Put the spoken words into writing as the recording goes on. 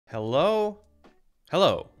Hello,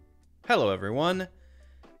 hello, hello everyone,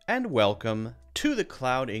 and welcome to the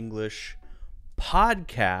Cloud English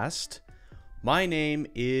podcast. My name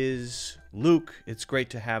is Luke. It's great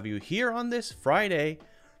to have you here on this Friday,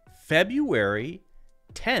 February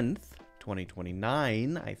 10th,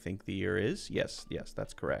 2029, I think the year is. Yes,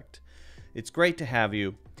 that's correct. It's great to have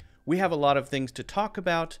you. We have a lot of things to talk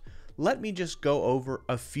about. Let me just go over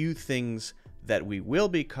a few things that we will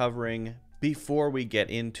be covering before we get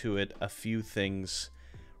into it. A few things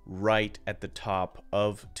right at the top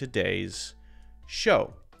of today's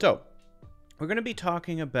show. So, we're going to be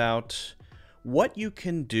talking about what you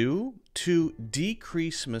can do to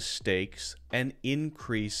decrease mistakes and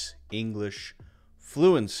increase English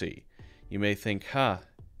fluency. You may think,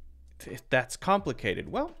 that's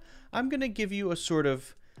complicated. Well, I'm going to give you a sort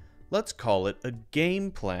of, let's call it a game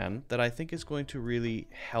plan that I think is going to really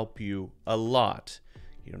help you a lot.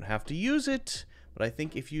 You don't have to use it, but I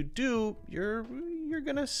think if you do, you're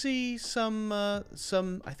gonna see some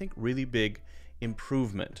I think really big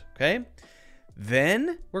improvement. Okay.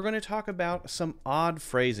 Then we're going to talk about some odd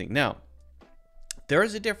phrasing. Now, there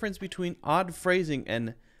is a difference between odd phrasing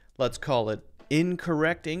and, let's call it,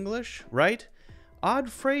 incorrect English, right?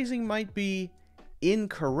 Odd phrasing might be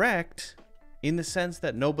incorrect in the sense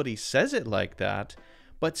that nobody says it like that,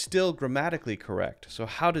 but still grammatically correct. So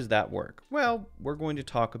how does that work? Well, we're going to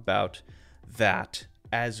talk about that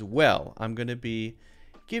as well. I'm going to be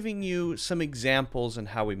giving you some examples on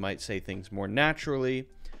how we might say things more naturally.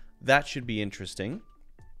 That should be interesting.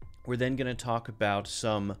 We're then going to talk about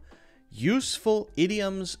some useful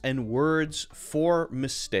idioms and words for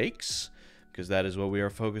mistakes, because that is what we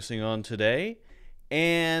are focusing on today.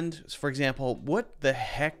 And, for example, what the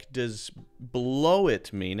heck does blow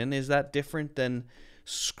it mean? And is that different than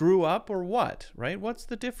screw up or what, right? What's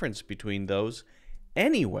the difference between those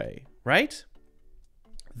anyway, right?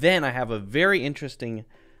 Then I have a very interesting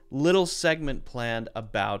little segment planned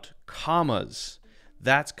about commas.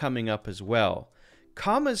 That's coming up as well.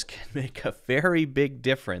 Commas can make a very big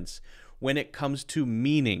difference when it comes to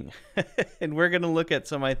meaning. And we're going to look at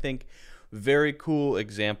some, I think, very cool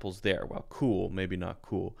examples there. Well, cool, maybe not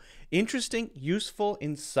cool. Interesting, useful,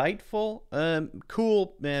 insightful,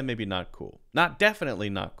 cool, maybe not cool. Definitely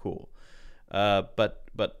not cool, but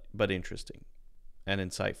interesting and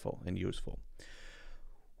insightful and useful.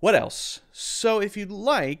 What else? So if you'd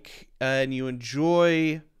like and you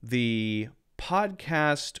enjoy the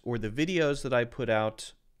podcast or the videos that I put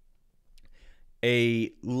out,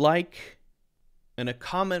 a like and a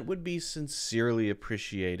comment would be sincerely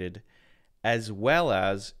appreciated, as well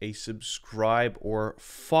as a subscribe or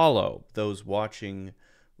follow. Those watching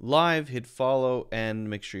live, hit follow and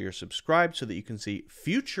make sure you're subscribed so that you can see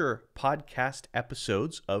future podcast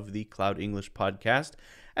episodes of the Cloud English podcast,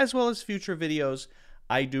 as well as future videos.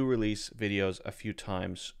 I do release videos a few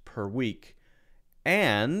times per week.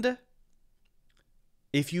 And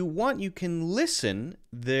if you want, you can listen.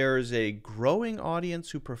 There's a growing audience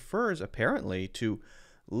who prefers, apparently, to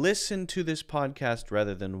listen to this podcast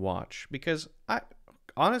rather than watch, because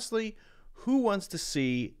honestly, who wants to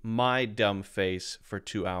see my dumb face for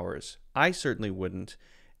 2 hours? I certainly wouldn't,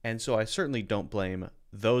 and so I certainly don't blame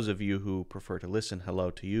those of you who prefer to listen. Hello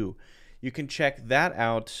to you. You can check that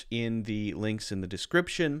out in the links in the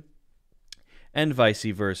description, and vice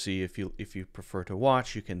versa. If you prefer to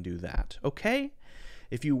watch, you can do that. Okay?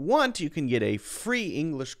 If you want, you can get a free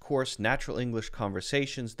English course, Natural English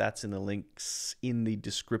Conversations. That's in the links in the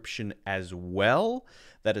description as well.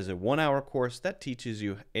 That is a 1-hour course that teaches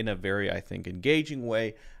you in a very, I think, engaging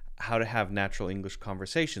way how to have natural English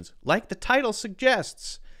conversations, like the title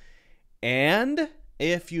suggests. And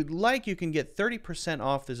if you'd like, you can get 30%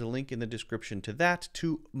 off. There's a link in the description to that,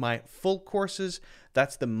 to my full courses.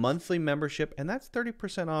 That's the monthly membership, and that's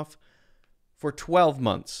 30% off for 12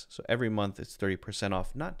 months. So every month it's 30%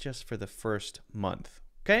 off, not just for the first month.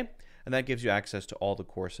 Okay? And that gives you access to all the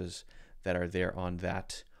courses that are there on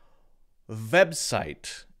that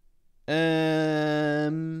website.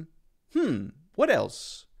 What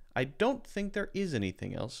else? I don't think there is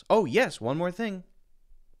anything else. Oh, yes, one more thing.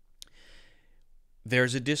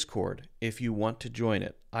 There's a Discord if you want to join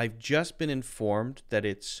it. I've just been informed that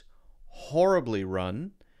it's horribly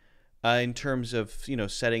run. In terms of,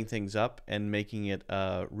 setting things up and making it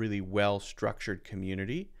a really well-structured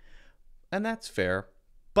community. And that's fair,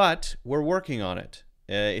 but we're working on it.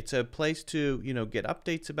 It's a place to, get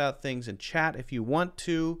updates about things and chat if you want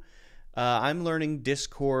to. I'm learning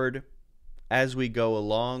Discord as we go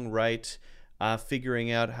along, right?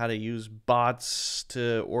 Figuring out how to use bots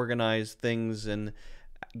to organize things and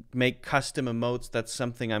make custom emotes. That's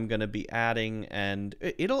something I'm going to be adding, and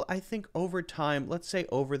it'll, I think, over time, let's say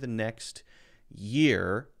over the next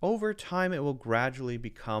year, over time it will gradually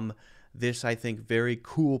become this, I think, very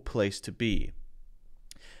cool place to be.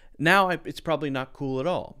 Now it's probably not cool at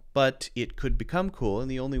all, but it could become cool,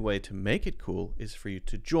 and the only way to make it cool is for you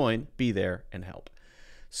to join, be there, and help.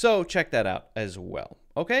 So check that out as well.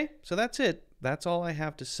 Okay, so that's it. That's all I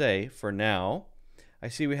have to say for now. I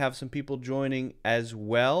see we have some people joining as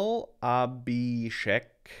well. Abhishek,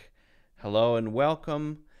 hello and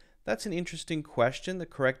welcome. That's an interesting question, the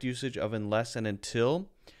correct usage of unless and until.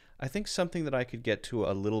 I think something that I could get to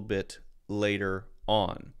a little bit later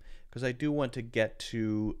on, because I do want to get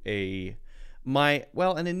to an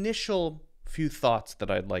initial few thoughts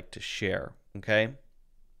that I'd like to share, okay?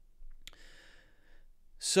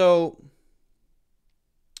 So,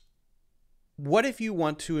 what if you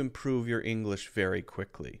want to improve your English very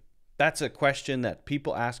quickly? That's a question that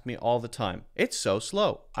people ask me all the time. It's so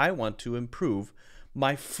slow. I want to improve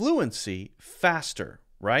my fluency faster,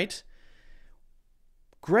 right?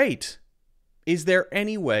 Great. Is there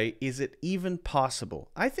any way? Is it even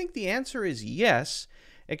possible? I think the answer is yes,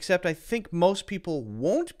 except I think most people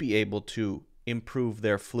won't be able to improve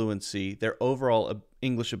their fluency, their overall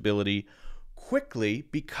English ability quickly,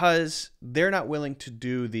 because they're not willing to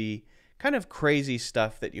do the kind of crazy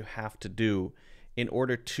stuff that you have to do in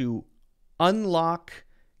order to unlock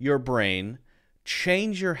your brain,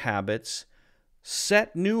 change your habits,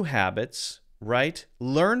 set new habits, right?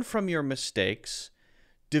 Learn from your mistakes,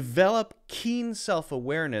 develop keen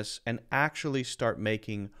self-awareness, and actually start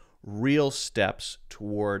making real steps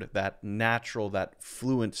toward that natural, that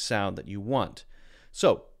fluent sound that you want.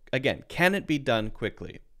 So, again, can it be done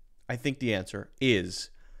quickly? I think the answer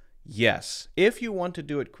is yes. If you want to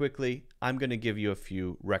do it quickly, I'm going to give you a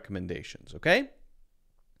few recommendations, okay?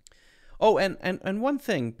 Oh, and one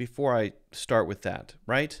thing before I start with that,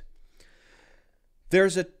 right?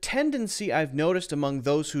 There's a tendency I've noticed among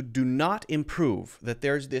those who do not improve, that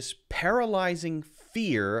there's this paralyzing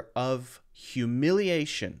fear of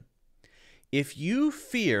humiliation. If you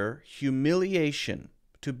fear humiliation,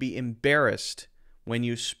 to be embarrassed when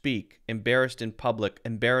you speak, embarrassed in public,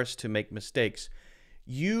 embarrassed to make mistakes,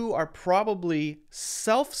 you are probably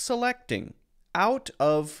self-selecting out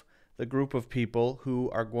of the group of people who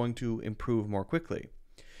are going to improve more quickly.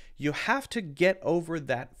 You have to get over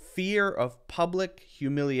that fear of public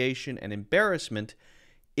humiliation and embarrassment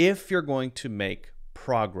if you're going to make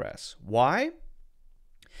progress. Why?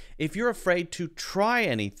 If you're afraid to try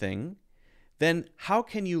anything, then how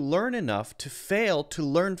can you learn enough to fail to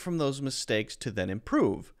learn from those mistakes to then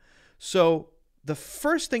improve? So the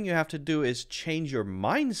first thing you have to do is change your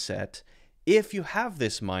mindset, if you have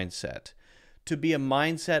this mindset, to be a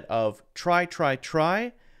mindset of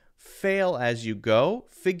try, fail as you go,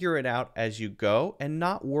 figure it out as you go, and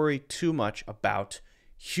not worry too much about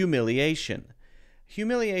humiliation.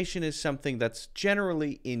 Humiliation is something that's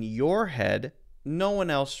generally in your head. No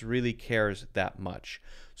one else really cares that much.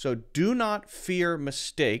 So do not fear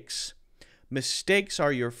mistakes. Mistakes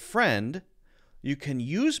are your friend. You can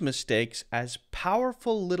use mistakes as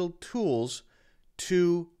powerful little tools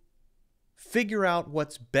to figure out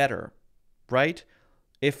what's better, right?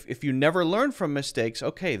 If you never learn from mistakes,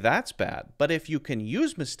 okay, that's bad. But if you can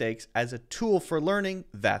use mistakes as a tool for learning,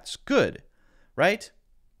 that's good, right?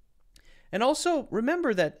 And also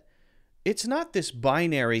remember that it's not this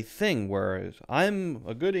binary thing where I'm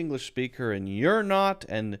a good English speaker and you're not,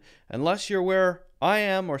 and unless you're where I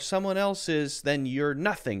am or someone else is, then you're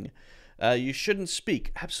nothing. You shouldn't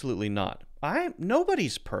speak. Absolutely not.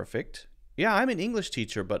 Nobody's perfect. Yeah, I'm an English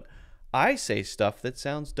teacher, but I say stuff that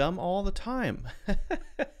sounds dumb all the time.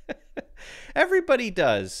 Everybody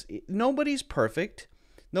does. Nobody's perfect.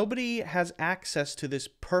 Nobody has access to this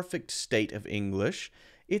perfect state of English.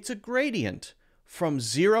 It's a gradient from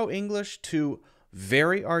zero English to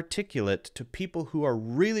very articulate to people who are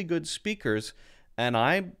really good speakers, and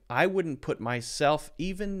I wouldn't put myself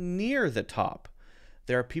even near the top.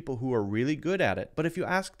 There are people who are really good at it, but if you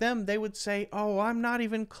ask them, they would say, oh, I'm not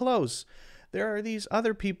even close. There are these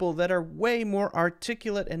other people that are way more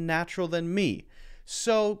articulate and natural than me.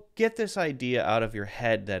 So get this idea out of your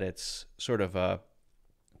head that it's sort of a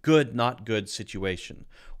good, not good situation,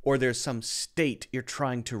 or there's some state you're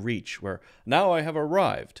trying to reach where now I have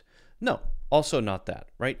arrived. No, also not that,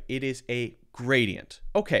 right? It is a gradient.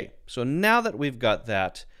 Okay, so now that we've got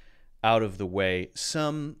that out of the way,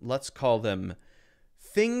 some, let's call them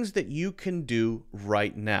things that you can do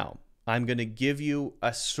right now. I'm going to give you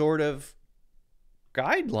a sort of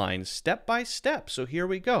guideline step by step. So here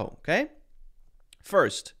we go, okay?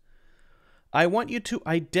 First, I want you to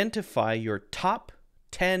identify your top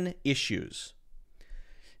 10 issues.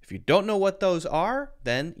 If you don't know what those are,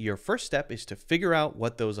 then your first step is to figure out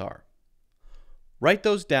what those are. Write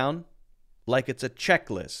those down like it's a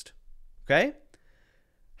checklist, okay?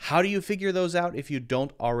 How do you figure those out if you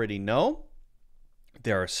don't already know?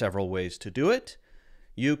 There are several ways to do it.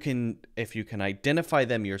 You can, if you can identify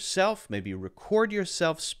them yourself, maybe record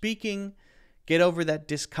yourself speaking, get over that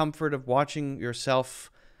discomfort of watching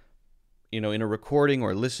yourself, in a recording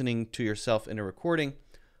or listening to yourself in a recording,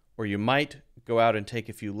 or you might go out and take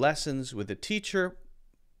a few lessons with a teacher.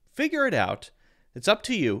 Figure it out. It's up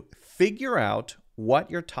to you. Figure out what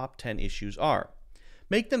your top 10 issues are.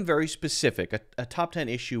 Make them very specific. A top 10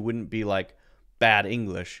 issue wouldn't be like bad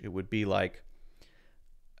English. It would be like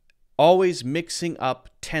always mixing up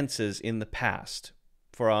tenses in the past,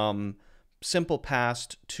 from simple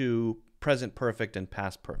past to present perfect and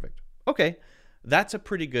past perfect. Okay, that's a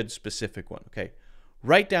pretty good specific one. Okay,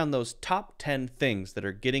 write down those top 10 things that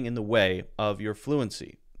are getting in the way of your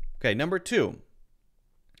fluency. Okay, number 2.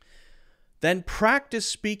 Then practice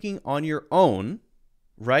speaking on your own,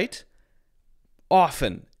 right?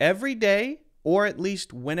 Often, every day, or at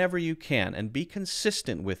least whenever you can, and be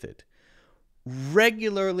consistent with it.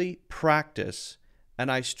 Regularly practice,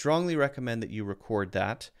 and I strongly recommend that you record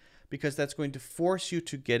that, because that's going to force you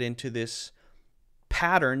to get into this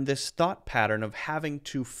pattern, this thought pattern of having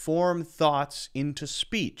to form thoughts into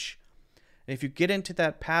speech. And if you get into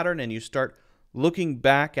that pattern and you start looking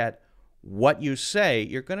back at what you say,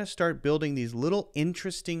 you're going to start building these little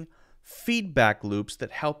interesting feedback loops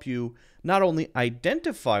that help you not only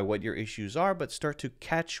identify what your issues are, but start to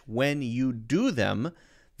catch when you do them,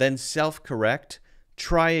 then self-correct,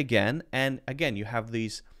 try again, and again, you have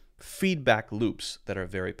these feedback loops that are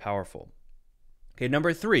very powerful. Okay,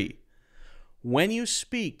 number 3, when you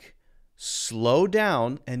speak, slow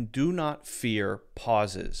down and do not fear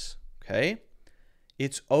pauses, okay?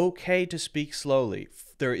 It's okay to speak slowly.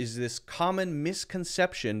 There is this common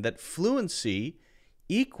misconception that fluency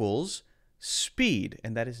equals speed,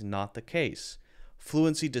 and that is not the case.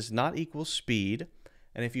 Fluency does not equal speed,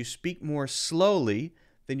 and if you speak more slowly,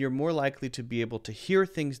 then you're more likely to be able to hear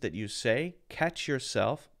things that you say, catch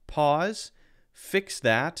yourself, pause, fix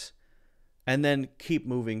that, and then keep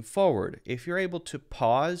moving forward. If you're able to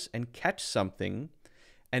pause and catch something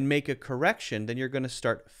and make a correction, then you're going to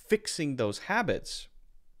start fixing those habits.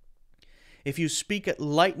 If you speak at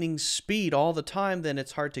lightning speed all the time, then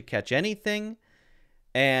it's hard to catch anything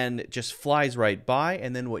and it just flies right by.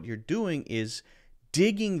 And then what you're doing is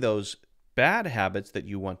digging those bad habits that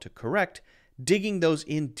you want to correct, digging those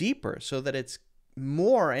in deeper so that it's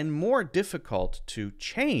more and more difficult to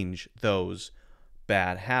change those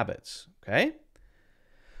bad habits. Okay?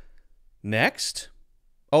 Next.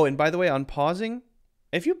 Oh, and by the way, on pausing,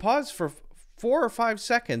 if you pause for 4 or 5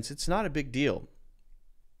 seconds, it's not a big deal.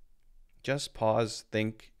 Just pause,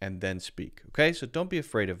 think, and then speak. Okay? So don't be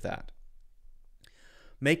afraid of that.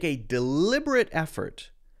 Make a deliberate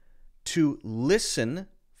effort to listen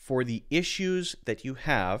for the issues that you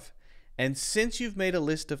have. And since you've made a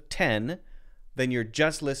list of 10, then you're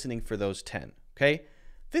just listening for those 10. Okay?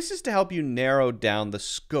 This is to help you narrow down the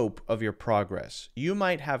scope of your progress. You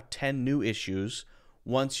might have 10 new issues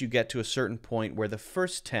once you get to a certain point where the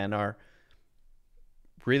first 10 are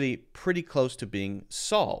really pretty close to being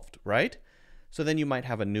solved, right? So then you might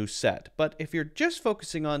have a new set. But if you're just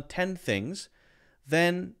focusing on 10 things,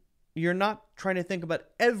 then you're not trying to think about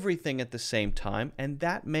everything at the same time, and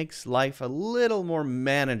that makes life a little more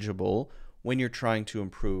manageable when you're trying to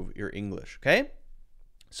improve your English, okay?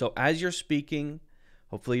 So as you're speaking,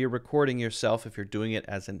 hopefully you're recording yourself if you're doing it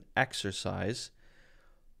as an exercise.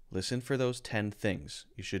 Listen for those 10 things.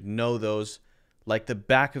 You should know those like the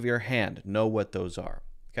back of your hand. Know what those are.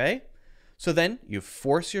 Okay? So then you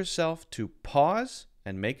force yourself to pause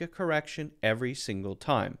and make a correction every single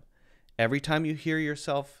time. Every time you hear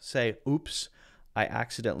yourself say, oops, I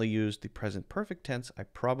accidentally used the present perfect tense. I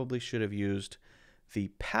probably should have used the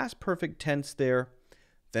past perfect tense there.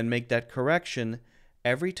 Then make that correction.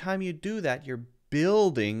 Every time you do that, you're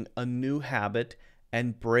building a new habit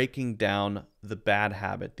and breaking down the bad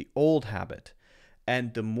habit, the old habit.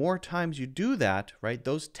 And the more times you do that, right,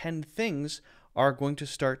 those 10 things are going to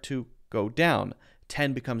start to go down.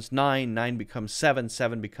 10 becomes 9, 9 becomes 7,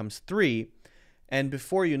 7 becomes 3. And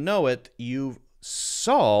before you know it, you've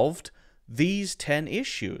solved these 10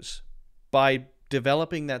 issues by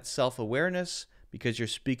developing that self-awareness, because you're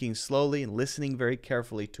speaking slowly and listening very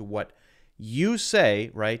carefully to what you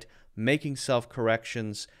say, right? Making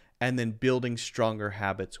self-corrections, and then building stronger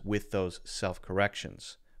habits with those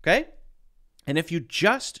self-corrections, okay? And if you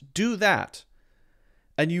just do that,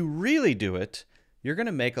 and you really do it, you're going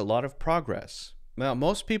to make a lot of progress. Now,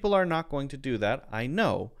 most people are not going to do that, I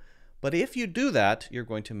know. But if you do that, you're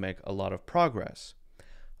going to make a lot of progress.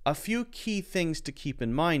 A few key things to keep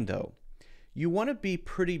in mind, though. You want to be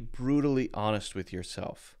pretty brutally honest with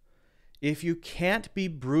yourself. If you can't be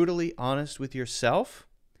brutally honest with yourself,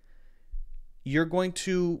 you're going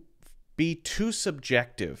to be too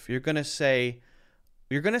subjective. You're going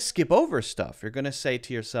to skip over stuff. You're going to say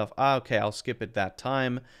to yourself, okay, I'll skip it that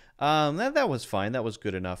time. That was fine. That was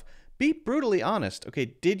good enough. Be brutally honest. Okay,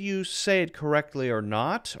 did you say it correctly or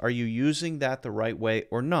not? Are you using that the right way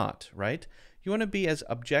or not, right? You want to be as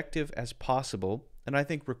objective as possible, and I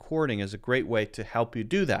think recording is a great way to help you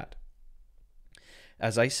do that.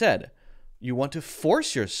 As I said, you want to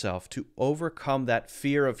force yourself to overcome that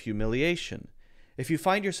fear of humiliation. If you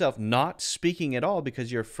find yourself not speaking at all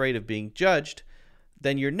because you're afraid of being judged,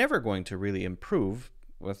 then you're never going to really improve.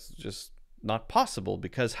 It's just not possible,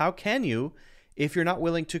 because how can you if you're not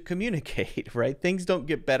willing to communicate, right? Things don't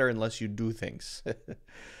get better unless you do things.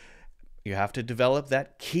 You have to develop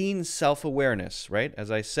that keen self-awareness, right? As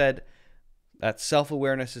I said, that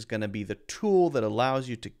self-awareness is going to be the tool that allows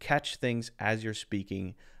you to catch things as you're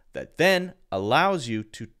speaking, that then allows you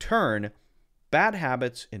to turn bad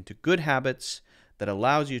habits into good habits, that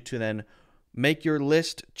allows you to then make your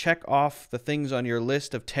list, check off the things on your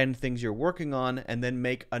list of 10 things you're working on, and then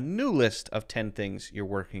make a new list of 10 things you're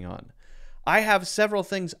working on. I have several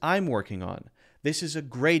things I'm working on. This is a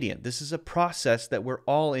gradient. This is a process that we're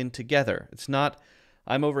all in together. It's not,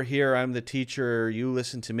 I'm over here, I'm the teacher, you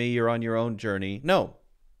listen to me, you're on your own journey. No.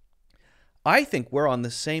 I think we're on the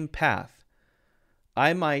same path.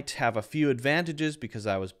 I might have a few advantages because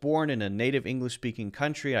I was born in a native English-speaking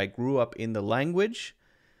country. I grew up in the language.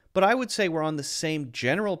 But I would say we're on the same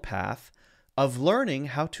general path of learning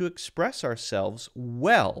how to express ourselves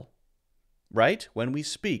well, right? When we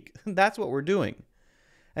speak. That's what we're doing.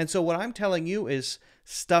 And so what I'm telling you is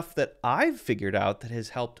stuff that I've figured out that has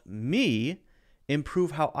helped me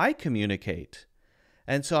improve how I communicate.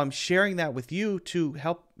 And so I'm sharing that with you to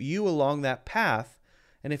help you along that path.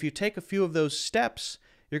 And if you take a few of those steps,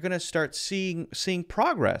 you're going to start seeing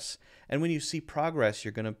progress. And when you see progress,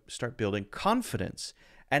 you're going to start building confidence.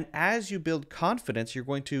 And as you build confidence, you're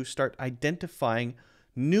going to start identifying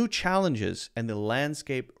new challenges, and the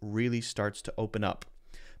landscape really starts to open up.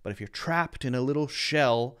 But if you're trapped in a little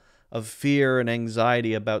shell of fear and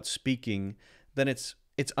anxiety about speaking, then it's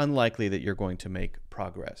unlikely that you're going to make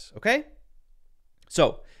progress, okay?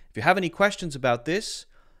 So, if you have any questions about this,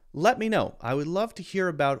 let me know. I would love to hear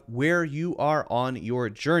about where you are on your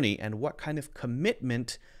journey and what kind of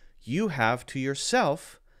commitment you have to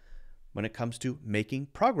yourself when it comes to making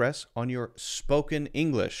progress on your spoken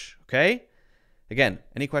English, okay? Again,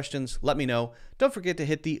 any questions, let me know. Don't forget to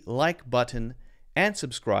hit the like button and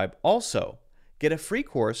subscribe. Also, get a free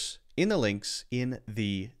course in the links in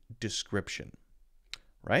the description,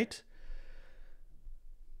 right?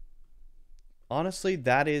 Honestly,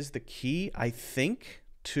 that is the key, I think,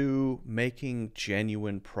 to making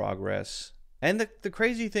genuine progress. And the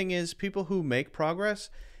crazy thing is, people who make progress,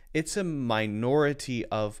 it's a minority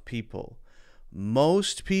of people.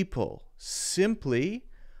 Most people simply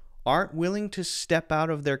aren't willing to step out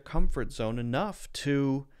of their comfort zone enough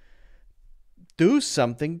to do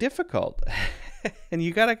something difficult. And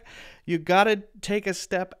you gotta take a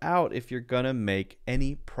step out if you're gonna make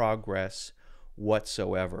any progress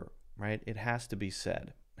whatsoever, right? It has to be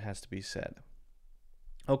said. It has to be said.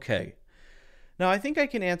 Okay. Now, I think I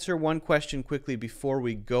can answer one question quickly before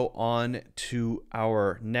we go on to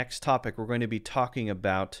our next topic. We're going to be talking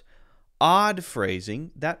about odd phrasing.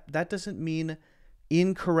 That doesn't mean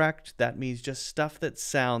incorrect. That means just stuff that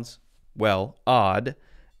sounds, well, odd.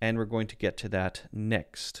 And we're going to get to that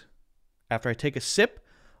next. After I take a sip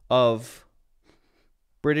of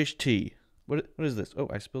British tea. What is this? Oh,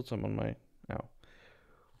 I spilled some on my... Ow.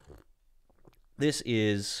 This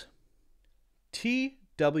is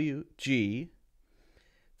TWG,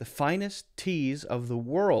 the finest teas of the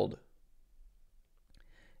world.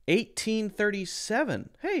 1837.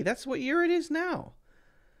 Hey, that's what year it is now.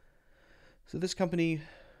 So this company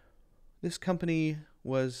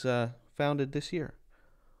was founded this year.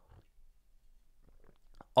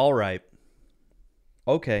 All right.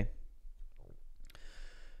 Okay.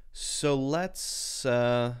 So let's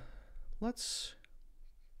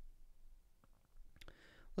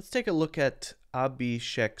take a look at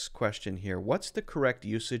Abhishek's question here. What's the correct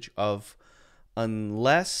usage of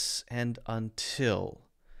unless and until?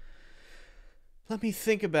 Let me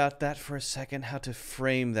think about that for a second, how to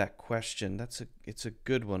frame that question. It's a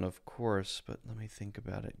good one, of course, but let me think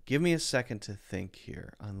about it. Give me a second to think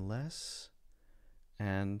here. Unless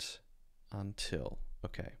and until.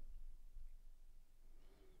 Okay.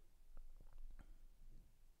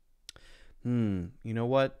 You know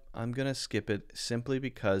what? I'm going to skip it simply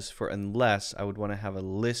because for unless I would want to have a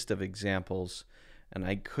list of examples, and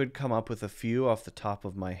I could come up with a few off the top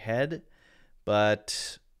of my head,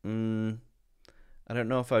 but I don't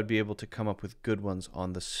know if I'd be able to come up with good ones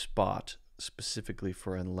on the spot specifically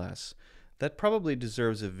for unless. That probably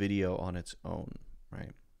deserves a video on its own,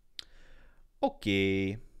 right?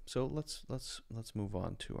 Okay, so let's move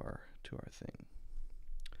on to our thing.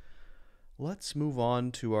 Let's move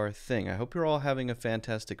on to our thing. I hope you're all having a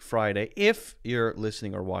fantastic Friday. If you're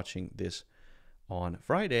listening or watching this on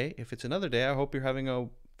Friday, if it's another day, I hope you're having a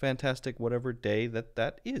fantastic whatever day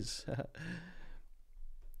that is.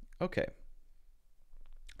 Okay.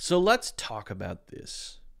 So let's talk about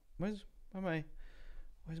this. Where's my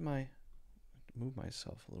move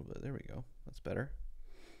myself a little bit. There we go. That's better.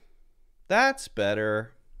 That's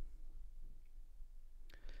better.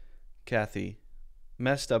 Kathy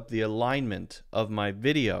messed up the alignment of my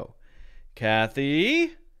video.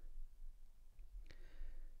 Kathy?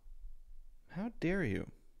 How dare you?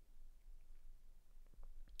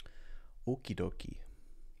 Okie dokie.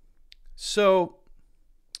 So,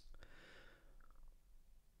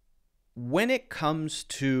 when it comes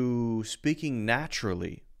to speaking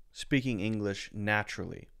naturally, speaking English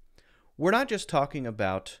naturally, we're not just talking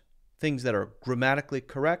about things that are grammatically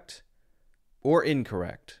correct or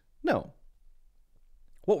incorrect. No.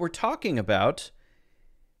 What we're talking about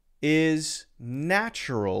is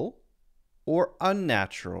natural or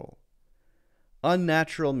unnatural.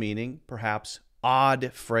 Unnatural meaning perhaps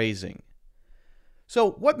odd phrasing.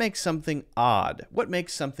 So what makes something odd? What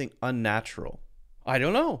makes something unnatural? I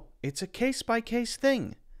don't know. It's a case-by-case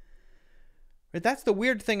thing. But that's the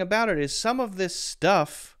weird thing about it, is some of this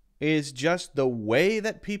stuff is just the way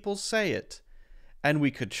that people say it. And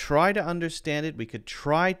we could try to understand it. We could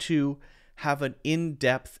try to have an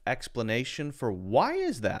in-depth explanation for why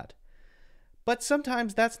is that. But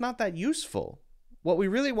sometimes that's not that useful. What we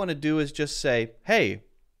really want to do is just say, hey,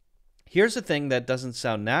 here's a thing that doesn't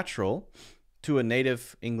sound natural to a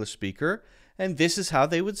native English speaker, and this is how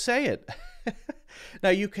they would say it. Now,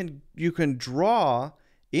 you can draw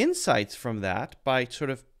insights from that by sort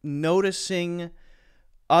of noticing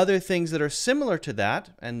other things that are similar to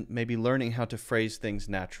that and maybe learning how to phrase things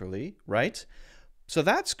naturally, right? So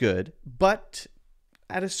that's good, but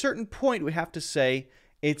at a certain point we have to say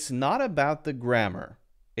it's not about the grammar.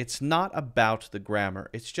 It's not about the grammar.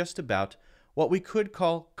 It's just about what we could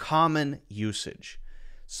call common usage.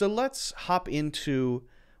 So let's hop into,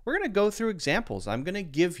 we're going to go through examples. I'm going to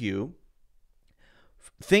give you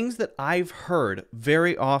things that I've heard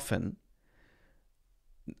very often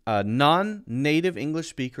non-native English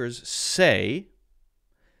speakers say,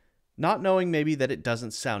 not knowing maybe that it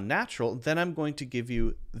doesn't sound natural. Then I'm going to give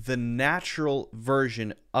you the natural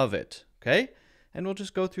version of it, okay? And we'll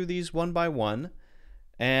just go through these one by one.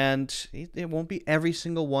 And it won't be every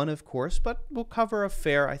single one, of course, but we'll cover a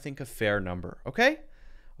fair number, okay?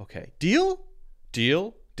 Okay, deal?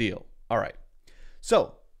 Deal, deal. All right.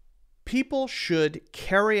 So, people should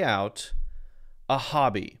carry out a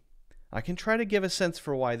hobby. I can try to give a sense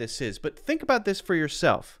for why this is, but think about this for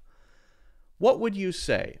yourself. What would you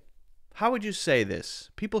say? How would you say this?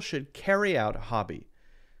 People should carry out a hobby.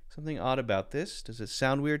 Something odd about this? Does it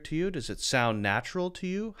sound weird to you? Does it sound natural to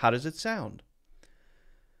you? How does it sound?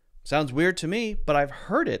 Sounds weird to me, but I've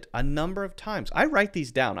heard it a number of times. I write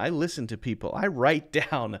these down. I listen to people. I write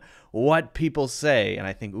down what people say, and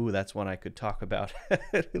I think, ooh, that's one I could talk about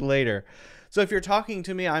later. So if you're talking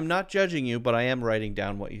to me, I'm not judging you, but I am writing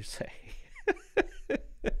down what you say.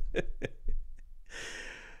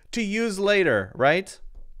 To use later, right?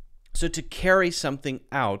 So to carry something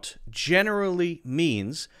out generally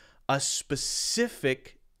means a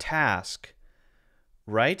specific task,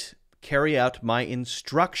 right? Carry out my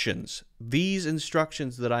instructions, these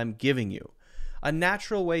instructions that I'm giving you. A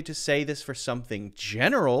natural way to say this for something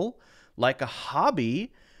general, like a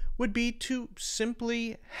hobby, would be to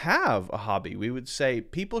simply have a hobby. We would say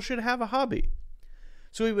people should have a hobby.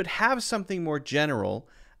 So we would have something more general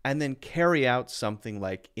and then carry out something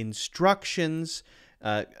like instructions,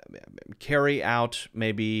 carry out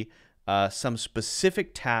maybe some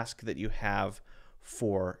specific task that you have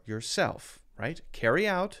for yourself, right? Carry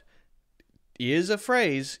out is a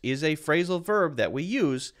phrase, is a phrasal verb that we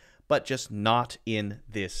use, but just not in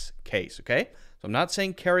this case, okay? So I'm not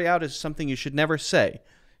saying carry out is something you should never say.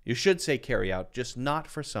 You should say carry out, just not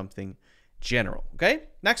for something general, okay?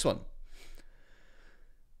 Next one.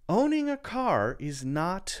 Owning a car is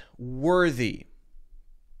not worthy.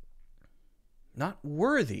 Not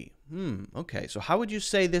worthy. Okay, so how would you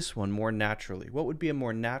say this one more naturally? What would be a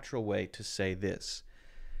more natural way to say this?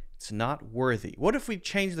 It's not worthy. What if we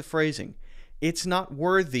change the phrasing? It's not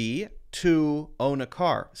worthy to own a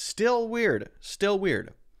car. Still weird. Still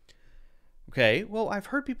weird. Okay, well, I've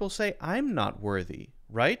heard people say, I'm not worthy,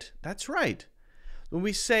 right? That's right. When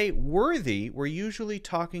we say worthy, we're usually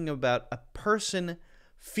talking about a person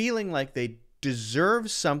feeling like they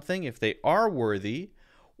deserve something if they are worthy,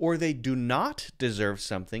 or they do not deserve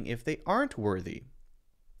something if they aren't worthy.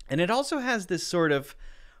 And it also has this sort of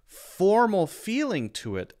formal feeling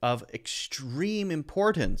to it of extreme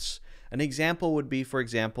importance. An example would be, for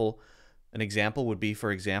example,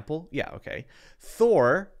 yeah, okay.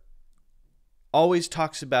 Thor always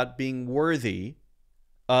talks about being worthy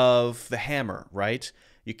of the hammer, right?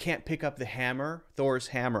 You can't pick up the hammer, Thor's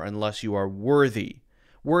hammer, unless you are worthy.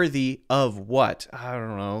 Worthy of what? I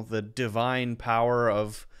don't know, the divine power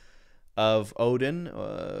of Odin,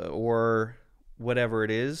 or whatever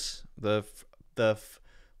it is. What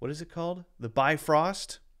is it called? The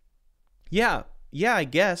Bifrost? Yeah, I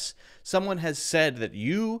guess someone has said that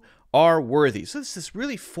you are worthy. So it's this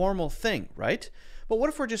really formal thing, right? But what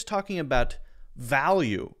if we're just talking about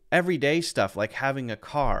value, everyday stuff like having a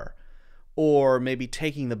car, or maybe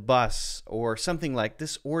taking the bus, or something like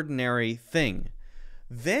this ordinary thing?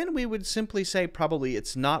 Then we would simply say probably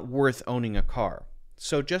it's not worth owning a car.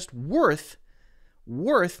 So just worth,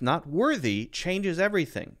 not worthy, changes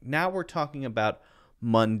everything. Now we're talking about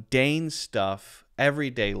mundane stuff,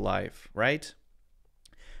 everyday life, right?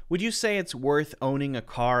 Would you say it's worth owning a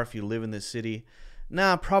car if you live in the city?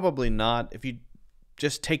 Nah, probably not. If you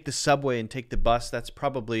just take the subway and take the bus, that's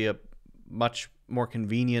probably a much more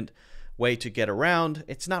convenient way to get around.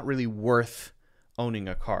 It's not really worth owning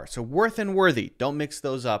a car. So worth and worthy, don't mix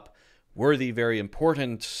those up. Worthy, very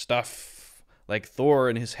important stuff like Thor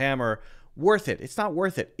and his hammer. Worth it. It's not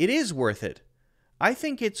worth it. It is worth it. I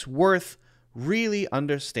think it's worth really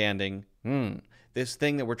understanding this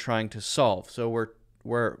thing that we're trying to solve. So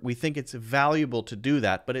we think it's valuable to do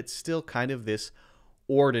that, but it's still kind of this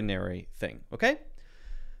ordinary thing, okay?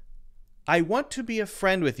 I want to be a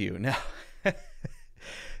friend with you. Now,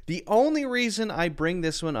 the only reason I bring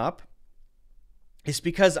this one up is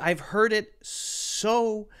because I've heard it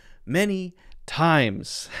so many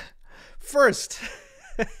times. First,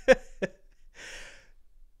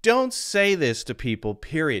 don't say this to people,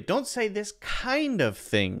 period. Don't say this kind of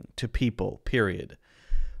thing to people, period.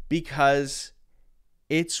 Because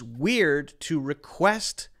it's weird to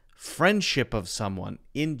request friendship of someone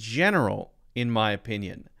in general, in my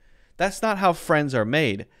opinion. That's not how friends are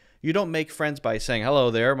made. You don't make friends by saying,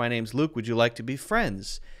 hello there, my name's Luke, would you like to be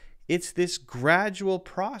friends? It's this gradual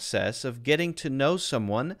process of getting to know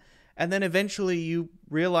someone, and then eventually you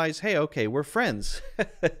realize, hey, okay, we're friends.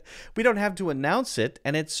 We don't have to announce it,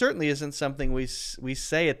 and it certainly isn't something we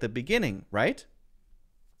say at the beginning, right?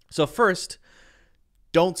 So first,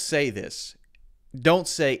 don't say this. Don't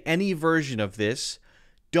say any version of this.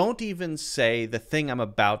 Don't even say the thing I'm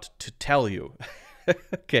about to tell you.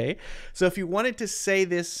 Okay? So if you wanted to say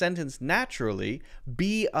this sentence naturally,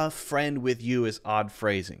 be a friend with you is odd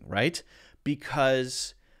phrasing, right?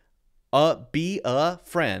 Because be a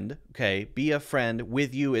friend, okay? Be a friend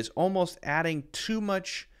with you is almost adding too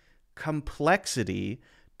much complexity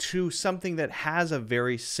to something that has a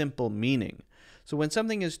very simple meaning. So when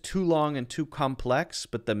something is too long and too complex,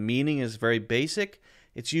 but the meaning is very basic,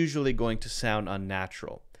 it's usually going to sound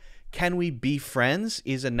unnatural. Can we be friends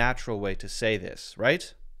is a natural way to say this,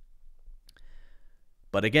 right?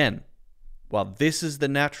 But again, while this is the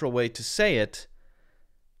natural way to say it,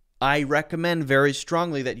 I recommend very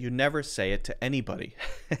strongly that you never say it to anybody.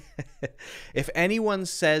 If anyone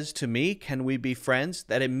says to me, can we be friends?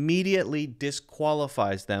 That immediately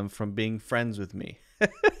disqualifies them from being friends with me.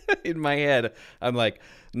 In my head, I'm like,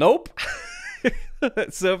 nope.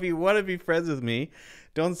 So if you want to be friends with me,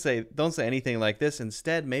 don't say anything like this.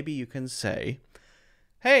 Instead, maybe you can say,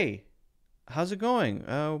 hey, how's it going?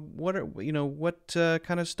 What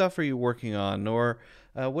kind of stuff are you working on? Or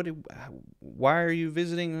why are you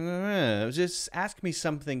visiting? Just ask me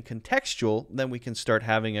something contextual, then we can start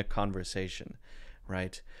having a conversation,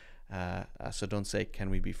 right? So don't say, can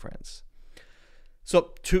we be friends?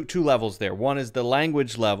 So two levels there. One is the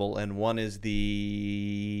language level, and one is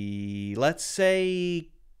the, let's say,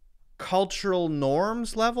 cultural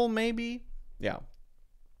norms level, maybe? Yeah.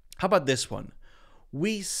 How about this one?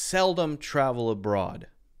 We seldom travel abroad.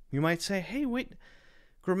 You might say, hey, wait,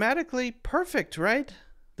 grammatically perfect, right?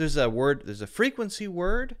 There's a frequency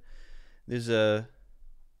word. There's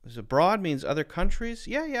abroad means other countries.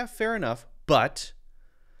 Yeah, fair enough. But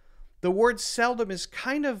the word seldom is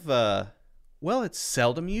kind of, it's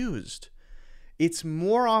seldom used. It's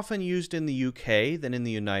more often used in the UK than in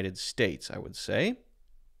the United States, I would say.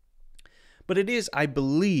 But it is, I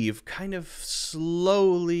believe, kind of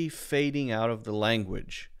slowly fading out of the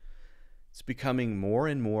language. It's becoming more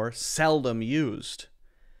and more seldom used.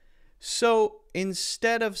 So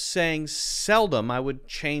instead of saying seldom, I would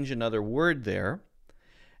change another word there.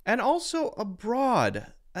 And also abroad.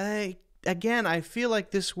 Again, I feel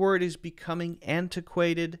like this word is becoming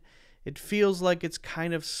antiquated. It feels like it's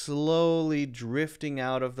kind of slowly drifting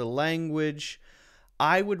out of the language.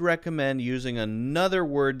 I would recommend using another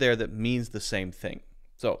word there that means the same thing.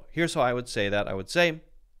 So here's how I would say that. I would say,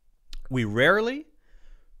 we rarely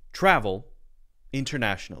travel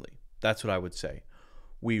internationally. That's what I would say.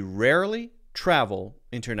 We rarely travel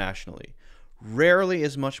internationally. Rarely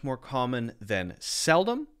is much more common than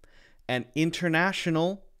seldom, and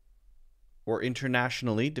international or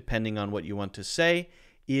internationally, depending on what you want to say,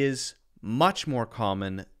 is much more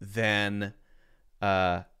common than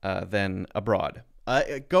abroad.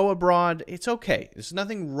 Go abroad, it's okay. There's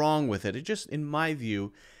nothing wrong with it. It just, in my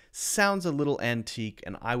view, sounds a little antique,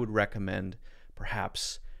 and I would recommend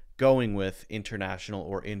perhaps going with international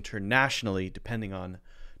or internationally, depending on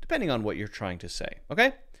what you're trying to say.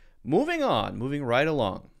 Okay? Moving on, moving right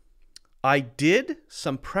along. I did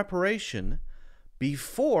some preparation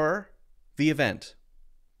before the event.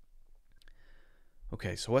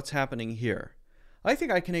 Okay, so what's happening here? I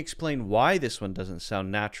think I can explain why this one doesn't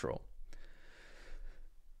sound natural.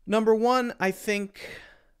 Number one, I think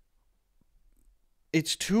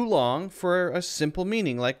it's too long for a simple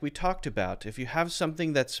meaning like we talked about. If you have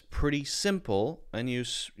something that's pretty simple and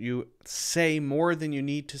you say more than you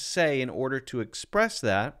need to say in order to express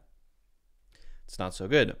that, it's not so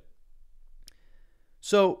good.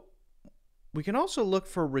 So we can also look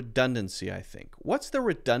for redundancy, I think. What's the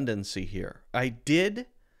redundancy here? I did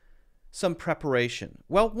some preparation.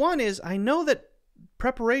 Well, one is I know that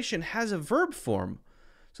preparation has a verb form.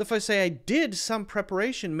 So if I say I did some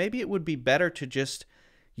preparation, maybe it would be better to just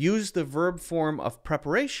use the verb form of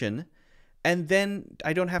preparation, and then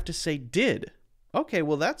I don't have to say did. Okay,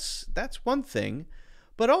 well that's one thing.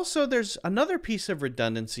 But also there's another piece of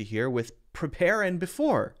redundancy here with prepare and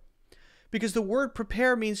before. Because the word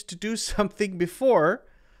prepare means to do something before,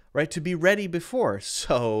 right? To be ready before.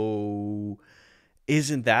 So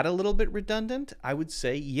isn't that a little bit redundant? I would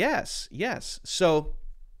say yes. So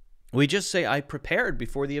we just say I prepared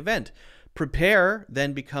before the event. Prepare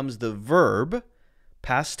then becomes the verb,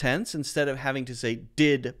 past tense, instead of having to say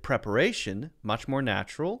did preparation, much more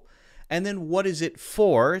natural. And then what is it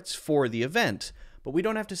for? It's for the event. But we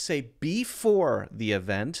don't have to say before the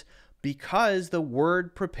event, because the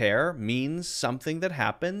word prepare means something that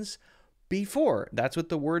happens before. That's what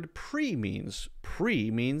the word pre means. Pre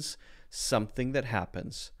means something that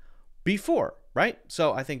happens before, right?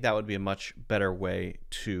 So I think that would be a much better way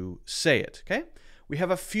to say it, okay? We have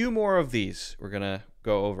a few more of these we're going to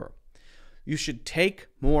go over. You should take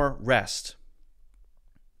more rest.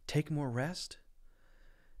 Take more rest?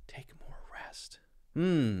 Take more rest.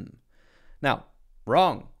 Now,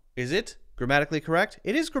 wrong. Is it grammatically correct?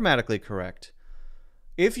 It is grammatically correct.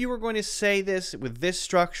 If you were going to say this with this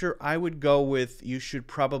structure, I would go with you should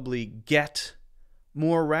probably get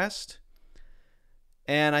more rest.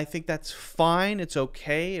 And I think that's fine. It's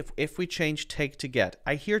okay if we change take to get.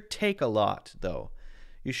 I hear take a lot, though.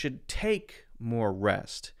 You should take more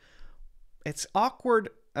rest. It's awkward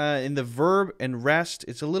in the verb and rest.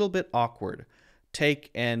 It's a little bit awkward. Take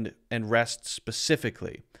and rest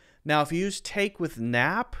specifically. Now, if you use take with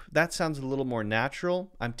nap, that sounds a little more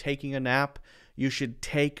natural. I'm taking a nap. You should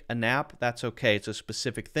take a nap. That's okay. It's a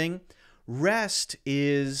specific thing. Rest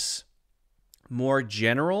is more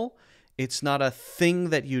general. It's not a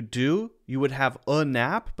thing that you do. You would have a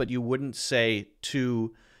nap, but you wouldn't say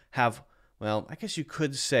to have, well, I guess you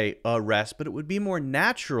could say a rest, but it would be more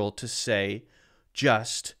natural to say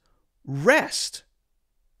just rest.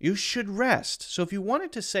 You should rest. So if you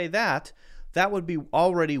wanted to say that, that would be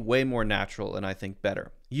already way more natural and I think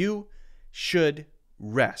better. You should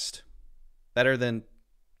rest. Better than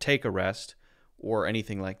take a rest or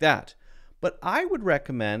anything like that. But I would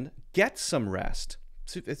recommend get some rest.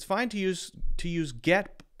 So it's fine to use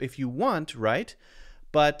get if you want, right?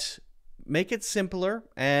 But make it simpler,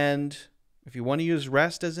 and if you want to use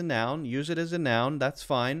rest as a noun, use it as a noun, that's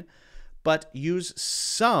fine. But use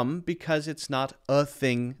some because it's not a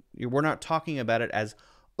thing. We're not talking about it as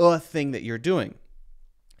a thing that you're doing.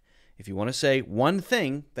 If you want to say one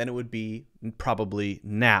thing, then it would be probably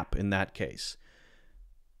nap in that case.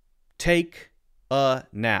 Take a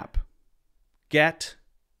nap. Get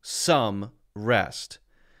some rest.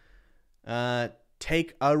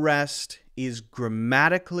 Take a rest is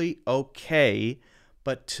grammatically okay,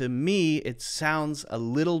 but to me it sounds a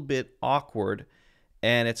little bit awkward,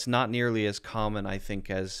 and it's not nearly as common, I think,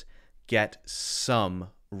 as get some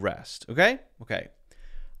rest. Okay? Okay.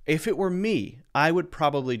 If it were me, I would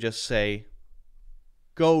probably just say,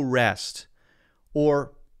 go rest,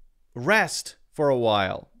 or rest for a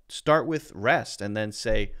while. Start with rest and then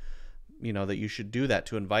say, that you should do that,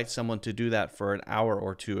 to invite someone to do that for an hour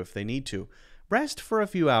or two if they need to. Rest for a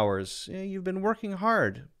few hours. You've been working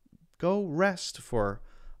hard. Go rest for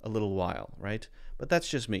a little while, right? But that's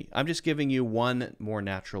just me. I'm just giving you one more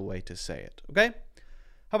natural way to say it, okay?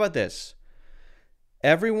 How about this?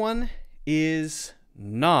 Everyone is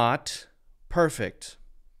not perfect.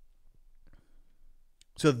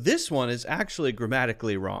 So this one is actually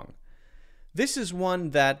grammatically wrong. This is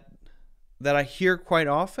one that I hear quite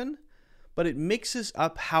often, but it mixes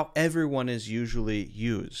up how everyone is usually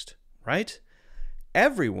used, right?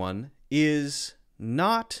 Everyone is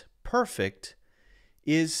not perfect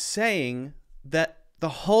is saying that the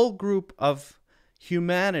whole group of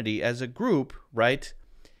humanity as a group, right,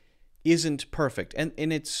 isn't perfect. And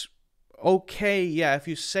it's okay, yeah, if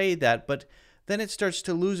you say that, but then it starts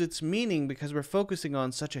to lose its meaning because we're focusing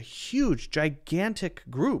on such a huge, gigantic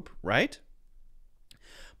group, right?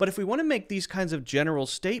 But if we want to make these kinds of general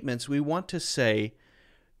statements, we want to say,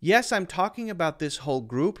 yes, I'm talking about this whole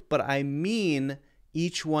group, but I mean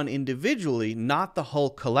each one individually, not the whole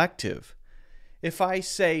collective. If I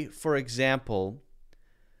say, for example,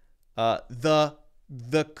 the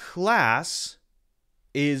class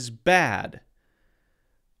is bad.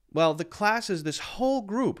 Well, the class is this whole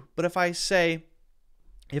group, but if I say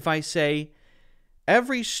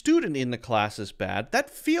every student in the class is bad, that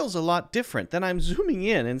feels a lot different than I'm zooming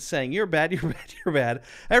in and saying you're bad, you're bad, you're bad.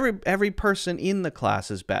 Every person in the class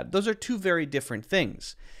is bad. Those are two very different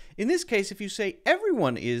things. In this case, if you say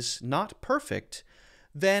everyone is not perfect,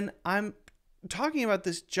 then I'm talking about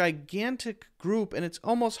this gigantic group, and it's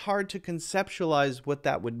almost hard to conceptualize what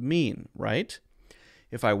that would mean, right?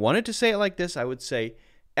 If I wanted to say it like this, I would say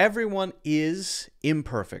everyone is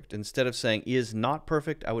imperfect. Instead of saying is not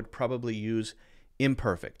perfect, I would probably use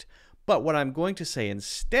imperfect. But what I'm going to say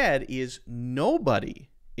instead is nobody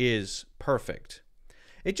is perfect.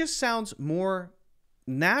 It just sounds more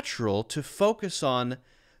natural to focus on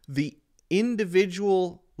the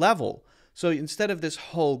individual level. So instead of this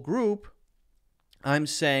whole group, I'm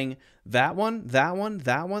saying that one, that one,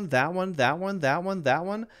 that one, that one, that one, that one, that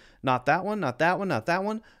one, not that one, not that one, not that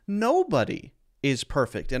one. Nobody is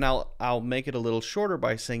perfect. And I'll make it a little shorter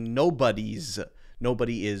by saying nobody's.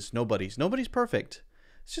 Nobody is nobody's. Nobody's perfect.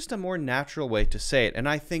 It's just a more natural way to say it. And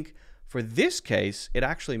I think for this case, it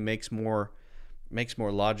actually makes more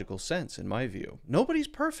logical sense in my view. Nobody's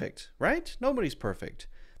perfect, right? Nobody's perfect.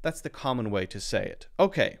 That's the common way to say it.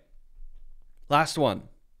 Okay. Last one.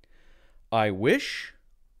 I wish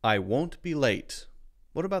I won't be late.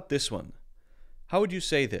 What about this one? How would you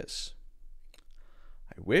say this?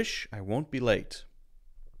 I wish I won't be late.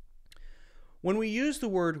 When we use the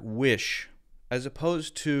word wish as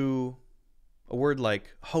opposed to a word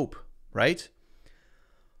like hope, right?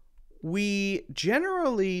 We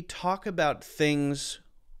generally talk about things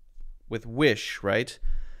with wish, right,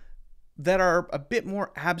 that are a bit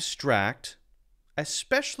more abstract,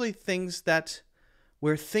 especially things that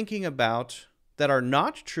we're thinking about that are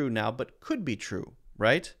not true now but could be true,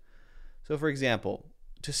 right? So for example,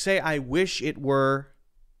 to say I wish it were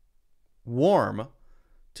warm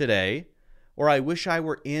today, or I wish I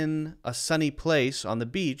were in a sunny place on the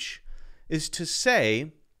beach, is to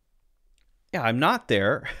say, yeah, I'm not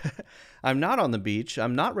there. I'm not on the beach.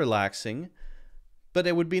 I'm not relaxing, but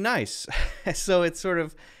it would be nice. So it's sort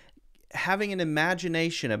of having an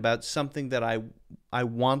imagination about something that I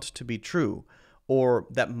want to be true, or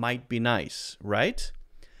that might be nice, right?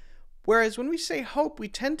 Whereas when we say hope, we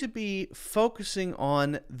tend to be focusing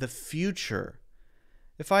on the future.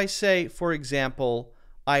 If I say, for example,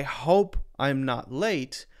 I hope I'm not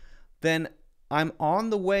late, then I'm on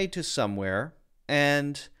the way to somewhere,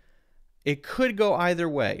 and it could go either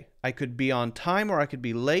way. I could be on time or I could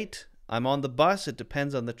be late. I'm on the bus. It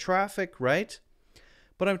depends on the traffic, right?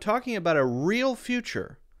 But I'm talking about a real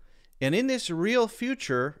future. And in this real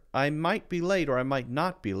future, I might be late or I might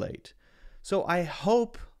not be late. So I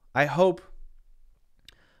hope I have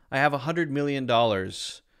 $100 million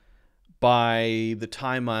by the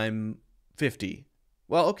time I'm 50.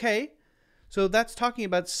 Well, okay. So that's talking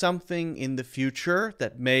about something in the future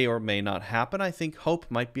that may or may not happen. I think hope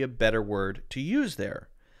might be a better word to use there.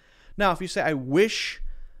 Now, if you say, I wish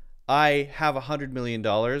I have $100 million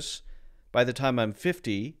by the time I'm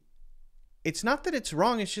 50, it's not that it's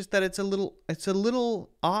wrong, it's just that it's a little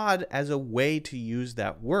odd as a way to use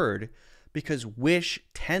that word, because wish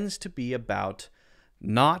tends to be about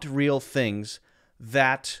not real things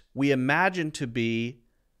that we imagine to be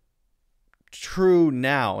true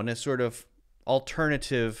now in a sort of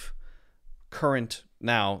alternative current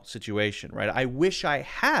now situation, right? I wish I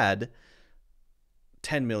had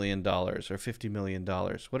 $10 million or $50 million.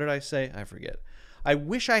 What did I say? I forget. I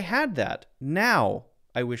wish I had that. Now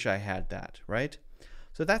I wish I had that, right?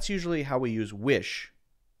 So that's usually how we use wish,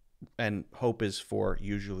 and hope is for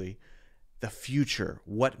usually the future,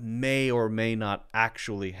 what may or may not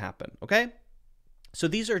actually happen, okay? So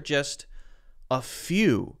these are just a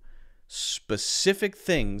few specific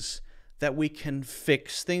things that we can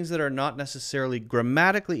fix, things that are not necessarily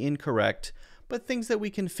grammatically incorrect, but things that we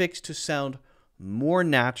can fix to sound more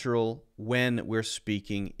natural when we're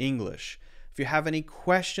speaking English. If you have any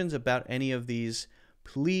questions about any of these,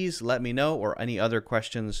 please let me know, or any other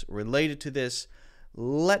questions related to this,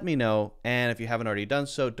 let me know. And if you haven't already done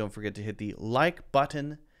so, don't forget to hit the like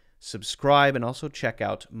button, subscribe, and also check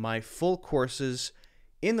out my full courses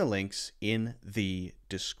in the links in the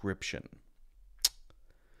description.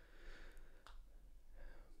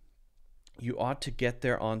 You ought to get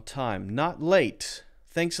there on time, not late.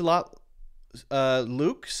 Thanks a lot.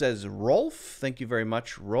 Luke says, Rolf. Thank you very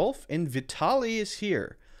much, Rolf. And Vitaly is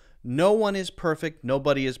here. No one is perfect.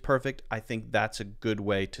 Nobody is perfect. I think that's a good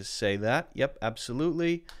way to say that. Yep,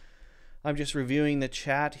 absolutely. I'm just reviewing the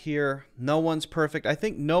chat here. No one's perfect. I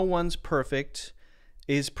think no one's perfect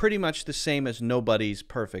is pretty much the same as nobody's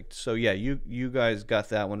perfect. So yeah, you guys got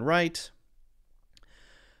that one right.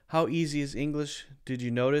 How easy is English? Did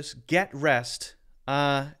you notice? Get rest.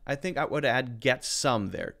 I think I would add get some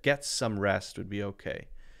there. Get some rest would be okay.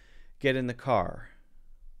 Get in the car.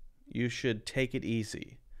 You should take it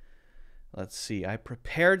easy. Let's see. I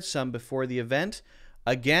prepared some before the event.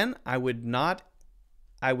 Again, I would not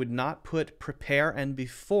put prepare and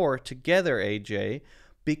before together, AJ,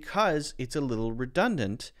 because it's a little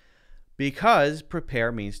redundant, because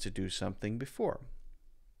prepare means to do something before.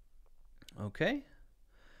 Okay.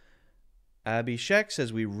 Abhishek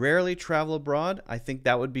says we rarely travel abroad. I think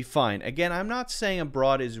that would be fine. Again, I'm not saying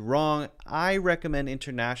abroad is wrong. I recommend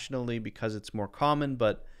internationally because it's more common,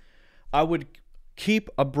 but I would keep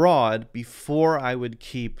abroad before I would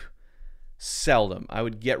keep seldom. I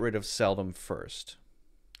would get rid of seldom first.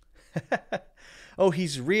 Oh,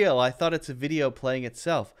 he's real. I thought it's a video playing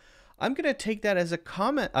itself. I'm going to take that as a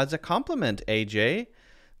comment, as a compliment, AJ,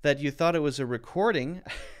 that you thought it was a recording,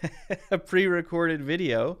 a pre-recorded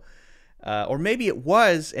video. Or maybe it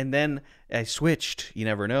was, and then I switched. You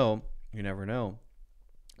never know. You never know.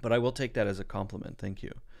 But I will take that as a compliment. Thank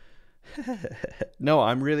you. No,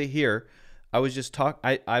 I'm really here. I was just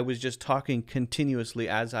talking continuously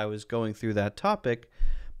as I was going through that topic.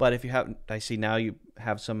 But if you haven't, I see now you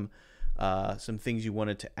have some things you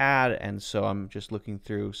wanted to add, and so I'm just looking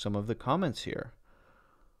through some of the comments here.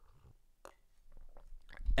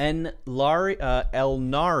 And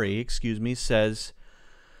Elnari, excuse me, says,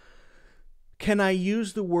 can I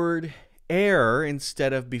use the word ere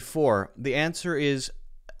instead of before? The answer is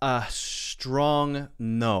a strong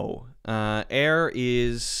no. Ere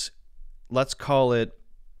is, let's call it,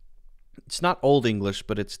 it's not Old English,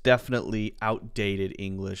 but it's definitely outdated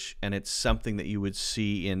English, and it's something that you would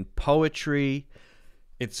see in poetry.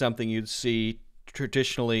 It's something you'd see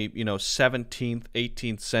traditionally, 17th,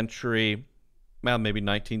 18th century, well, maybe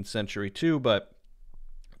 19th century too, but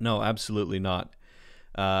no, absolutely not.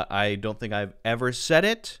 I don't think I've ever said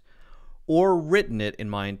it or written it in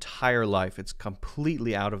my entire life. It's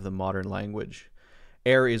completely out of the modern language.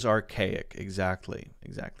 Ere is archaic. Exactly,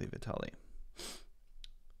 Vitaly.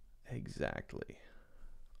 Exactly.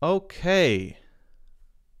 Okay.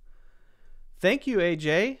 Thank you,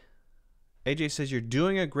 AJ. AJ says, you're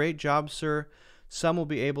doing a great job, sir. Some will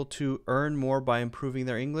be able to earn more by improving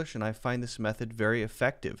their English, and I find this method very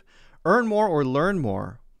effective. Earn more or learn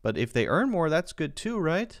more. But if they earn more, that's good too,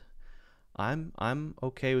 right? I'm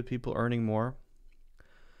okay with people earning more.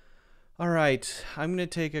 All right, I'm going to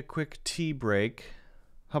take a quick tea break.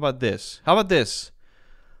 How about this?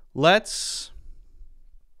 Let's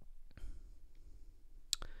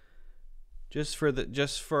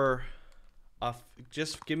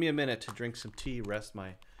just give me a minute to drink some tea, rest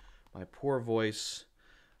my poor voice.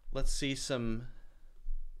 Let's see some,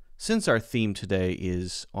 since our theme today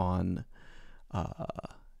is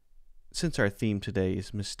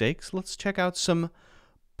mistakes, let's check out some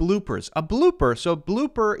bloopers. A blooper. So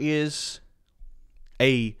blooper is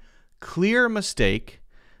a clear mistake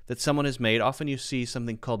that someone has made. Often you see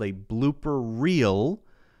something called a blooper reel.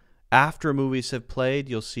 After movies have played,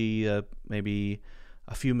 you'll see maybe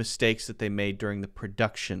a few mistakes that they made during the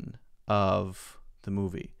production of the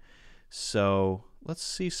movie. So let's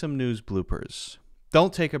see some news bloopers.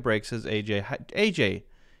 Don't take a break, says AJ. AJ,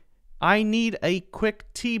 I need a quick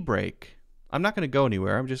tea break. I'm not going to go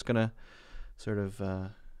anywhere. I'm just going to sort of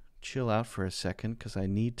chill out for a second because I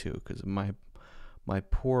need to, because of my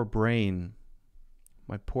poor brain.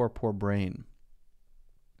 My poor brain.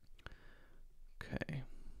 Okay.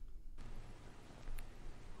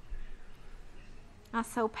 I'm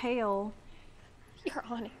so pale. You're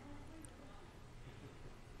on it.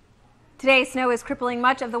 Today's snow is crippling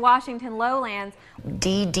much of the Washington lowlands.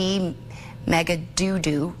 DD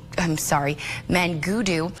Mangudu.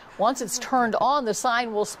 Once it's turned on, the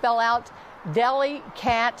sign will spell out Deli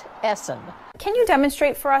Cat Essen. Can you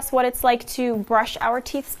demonstrate for us what it's like to brush our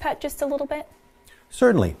teeth, Pet, just a little bit?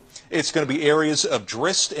 Certainly. It's going to be areas of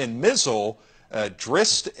drist and mizzle.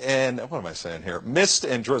 Drist and, what am I saying here? Mist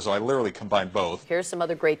and drizzle. I literally combined both. Here's some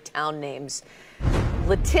other great town names.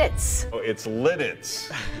 Lititz. Oh, it's Lidditz.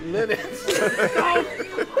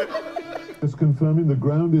 It's confirming the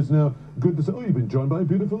ground is now good to say. Oh, you've been joined by a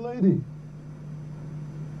beautiful lady.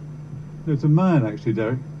 It's a man, actually,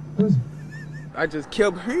 Derek. I just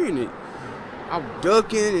kept hearing it. I'm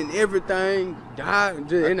ducking and everything.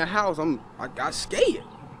 Died in the house. I got scared.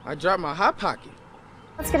 I dropped my hot pocket.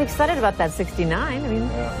 Let's get excited about that 69. I mean,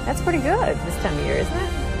 that's pretty good this time of year, isn't it?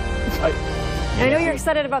 I know you're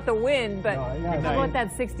excited about the win, but how about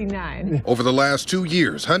that 69? Over the last 2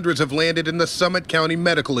 years, hundreds have landed in the Summit County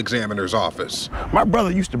Medical Examiner's office. My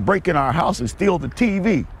brother used to break in our house and steal the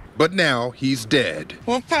TV. But now he's dead.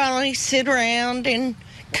 We'll probably sit around and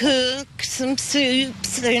cook some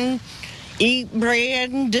soups and eat bread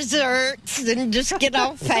and desserts and just get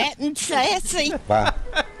all fat and sassy. Wow.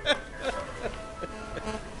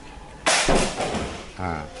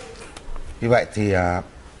 Như vậy thì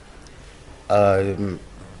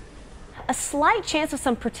A slight chance of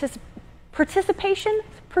some participation?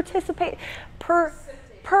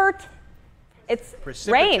 It's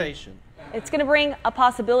Precipitation. rain. It's going to bring a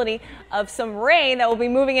possibility of some rain that will be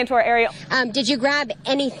moving into our area. Did you grab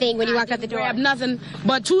anything when you walked out the door? I grabbed nothing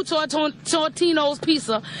but 2 Tortino's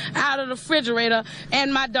pizza out of the refrigerator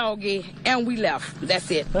and my doggy, and we left.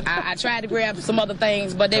 That's it. I tried to grab some other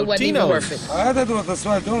things, but they wasn't even worth it.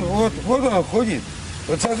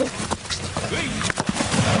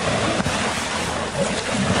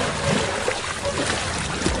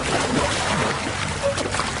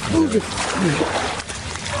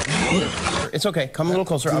 It's okay. Come a little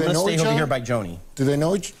closer. I'm going to stay over here by Joni. Do they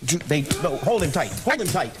know each other? No, hold him tight. Hold him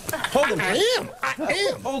tight. Hold him tight. I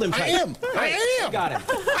am. Hold him tight. I am. You got him.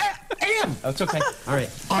 I am. Oh, it's okay. All right.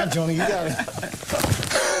 All right, Joni, you got it.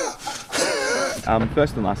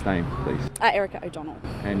 First and last name, please. Erica O'Donnell.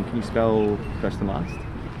 And can you spell first and last?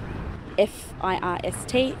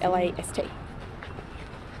 First-Last.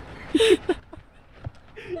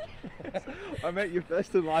 I meant your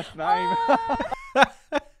first and last name.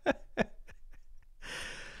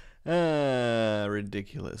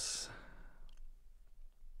 Ridiculous.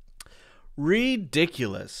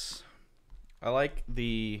 Ridiculous. I like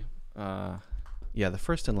the the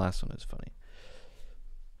first and last one is funny.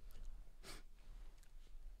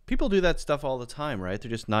 People do that stuff all the time, right?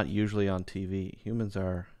 They're just not usually on TV. Humans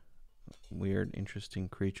are weird, interesting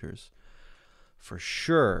creatures. For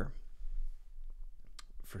sure.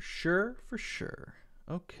 For sure.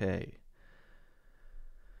 Okay.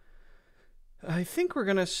 I think we're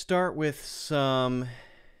going to start with some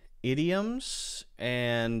idioms,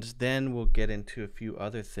 and then we'll get into a few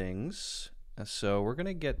other things. So we're going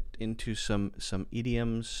to get into some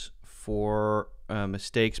idioms for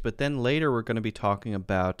mistakes, but then later we're going to be talking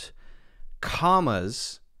about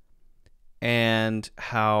commas and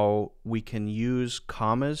how we can use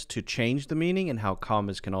commas to change the meaning, and how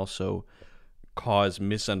commas can also cause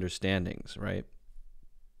misunderstandings, right?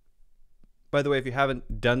 By the way, if you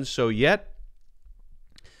haven't done so yet,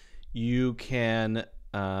 you can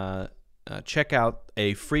check out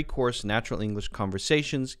a free course, Natural English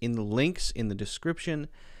Conversations, in the links in the description,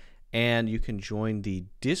 and you can join the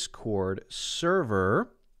Discord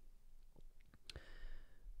server,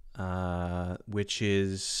 which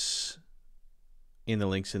is in the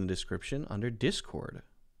links in the description under Discord.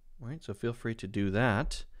 All right, so feel free to do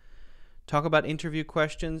that. Talk about interview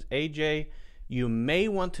questions. AJ, you may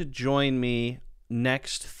want to join me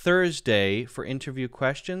next Thursday for interview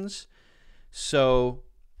questions. So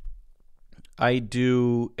I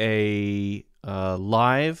do a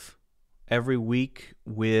live every week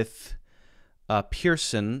with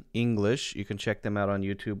Pearson English. You can check them out on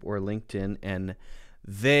YouTube or LinkedIn, and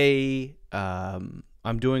they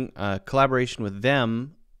I'm doing a collaboration with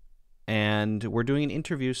them, and we're doing an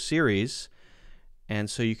interview series. And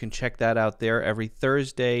so you can check that out there every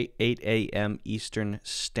Thursday, 8 a.m. Eastern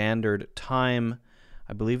Standard Time.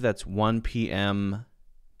 I believe that's 1 p.m.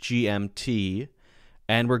 GMT.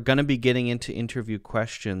 And we're going to be getting into interview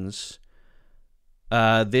questions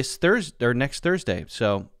this Thursday or next Thursday.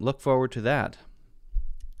 So look forward to that.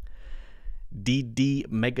 DD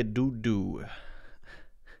Megadoodoo.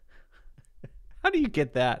 How do you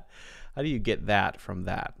get that? How do you get that from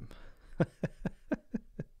that?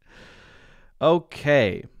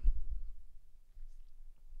 Okay.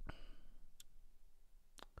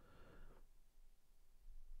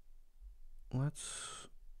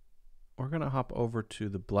 We're going to hop over to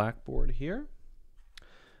the Blackboard here.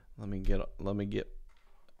 Let me get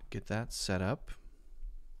that set up.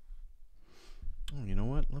 Oh, you know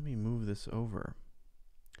what? Let me move this over.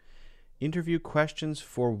 Interview questions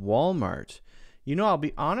for Walmart. You know, I'll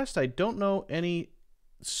be honest, I don't know any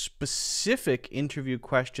specific interview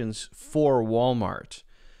questions for Walmart.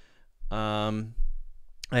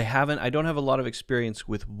 I don't have a lot of experience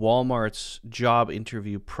with Walmart's job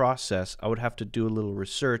interview process. I would have to do a little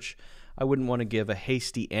research. I wouldn't want to give a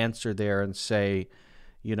hasty answer there and say,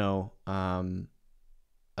 you know,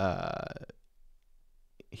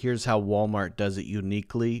 here's how Walmart does it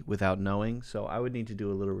uniquely without knowing. So I would need to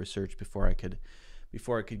do a little research before I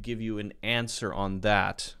could give you an answer on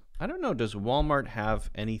that. I don't know, does Walmart have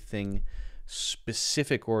anything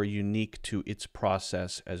specific or unique to its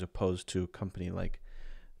process as opposed to a company like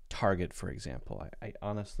Target, for example? I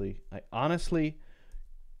honestly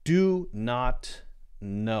do not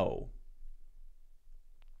know.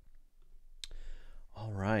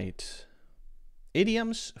 All right.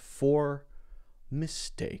 Idioms for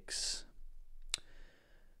mistakes.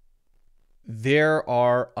 There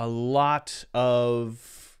are a lot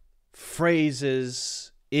of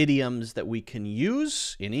phrases, idioms that we can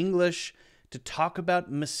use in English to talk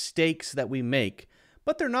about mistakes that we make,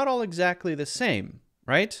 but they're not all exactly the same,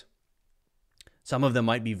 right? Some of them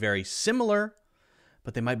might be very similar,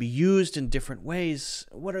 but they might be used in different ways.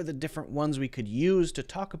 What are the different ones we could use to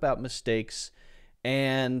talk about mistakes,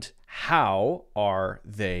 and how are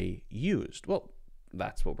they used? Well,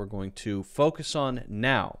 that's what we're going to focus on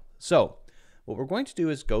now. So what we're going to do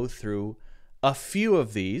is go through a few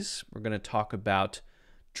of these. We're going to talk about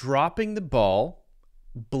dropping the ball,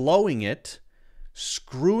 blowing it,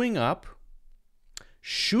 screwing up,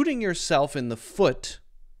 shooting yourself in the foot,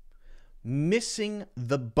 missing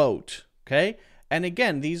the boat, okay? And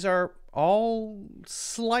again, these are all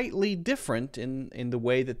slightly different in the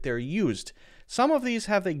way that they're used. Some of these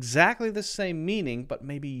have exactly the same meaning, but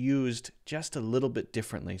maybe used just a little bit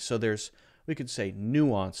differently. So there's, we could say,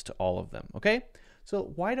 nuance to all of them, okay?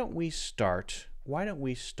 So why don't we start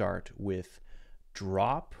with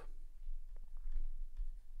drop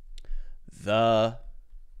the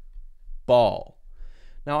ball.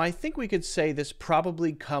 Now, I think we could say this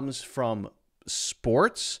probably comes from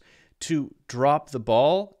sports. To drop the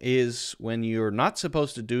ball is when you're not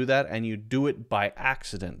supposed to do that and you do it by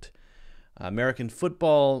accident. American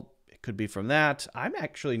football, it could be from that. I'm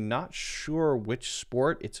actually not sure which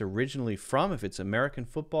sport it's originally from, if it's American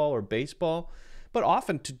football or baseball, but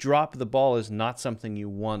often to drop the ball is not something you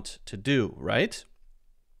want to do, right?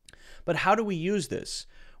 But how do we use this?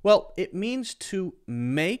 Well, it means to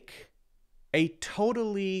make a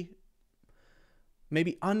totally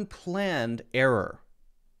maybe unplanned error,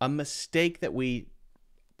 a mistake that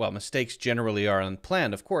mistakes generally are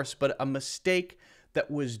unplanned, of course, but a mistake that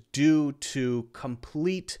was due to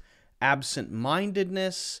complete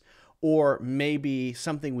absent-mindedness, or maybe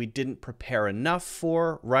something we didn't prepare enough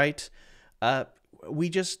for, right? We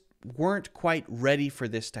just weren't quite ready for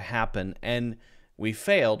this to happen, and we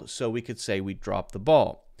failed, so we could say we dropped the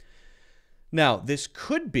ball. Now, this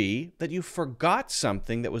could be that you forgot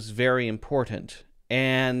something that was very important,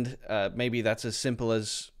 and maybe that's as simple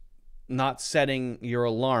as not setting your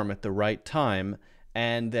alarm at the right time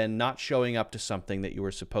and then not showing up to something that you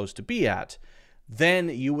were supposed to be at. Then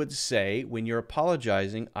you would say, when you're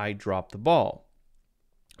apologizing, I dropped the ball.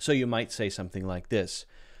 So you might say something like this: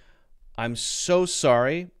 I'm so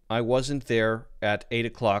sorry I wasn't there at 8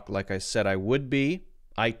 o'clock like I said I would be.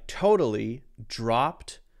 I totally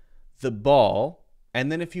dropped the ball. And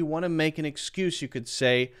then if you want to make an excuse, you could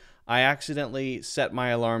say, I accidentally set my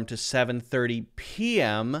alarm to 7:30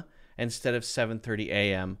 p.m. instead of 7:30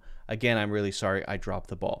 a.m. Again, I'm really sorry, I dropped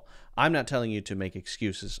the ball. I'm not telling you to make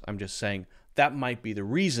excuses. I'm just saying that might be the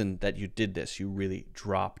reason that you did this. You really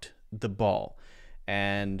dropped the ball.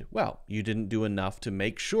 And, well, you didn't do enough to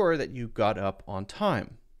make sure that you got up on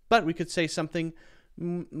time. But we could say something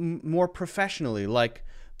more professionally, like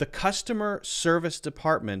the customer service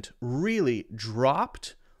department really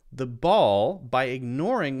dropped the ball by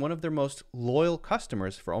ignoring one of their most loyal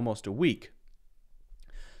customers for almost a week.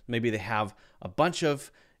 Maybe they have a bunch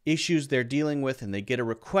of issues they're dealing with and they get a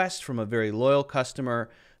request from a very loyal customer.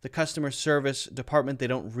 The customer service department, they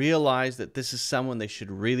don't realize that this is someone they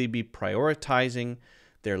should really be prioritizing.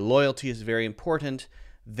 Their loyalty is very important.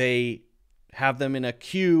 They have them in a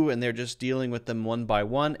queue and they're just dealing with them one by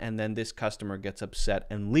one, and then this customer gets upset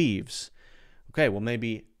and leaves. Okay, well,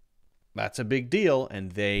 maybe that's a big deal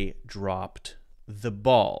and they dropped the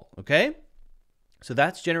ball, okay? So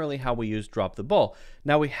that's generally how we use drop the ball.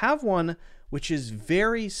 Now we have one which is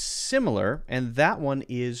very similar, and that one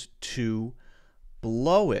is to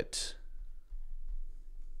blow it.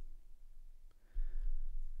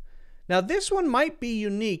 Now this one might be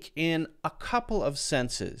unique in a couple of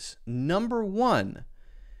senses. Number one,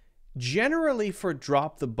 generally for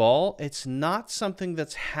drop the ball, it's not something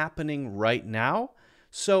that's happening right now.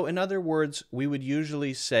 So in other words, we would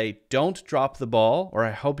usually say, don't drop the ball, or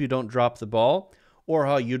I hope you don't drop the ball, or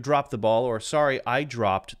oh, you dropped the ball, or sorry, I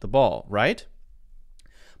dropped the ball, right?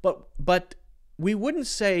 But we wouldn't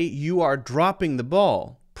say you are dropping the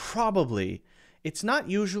ball. Probably. It's not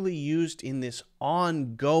usually used in this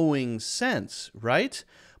ongoing sense, right?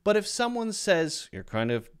 But if someone says, you're kind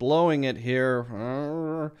of blowing it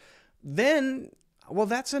here, then, well,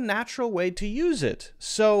 that's a natural way to use it.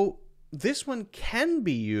 So this one can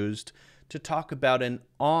be used to talk about an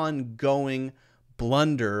ongoing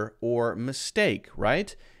blunder or mistake,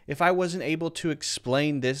 right? If I wasn't able to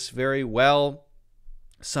explain this very well,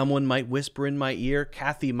 someone might whisper in my ear,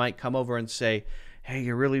 Kathy might come over and say, hey,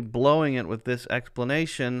 you're really blowing it with this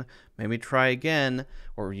explanation. Maybe try again,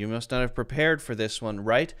 or you must not have prepared for this one,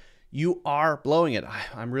 right? You are blowing it.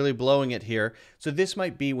 I'm really blowing it here. So this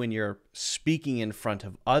might be when you're speaking in front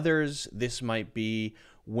of others. This might be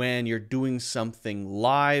when you're doing something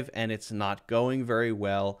live and it's not going very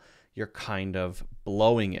well. You're kind of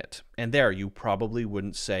blowing it. And there, you probably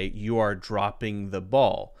wouldn't say you are dropping the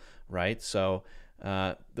ball, right? So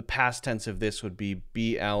the past tense of this would be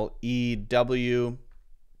BLEW,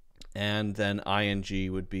 and then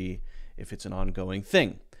ing would be if it's an ongoing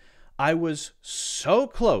thing. I was so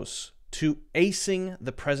close to acing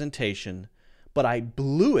the presentation, but I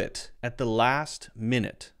blew it at the last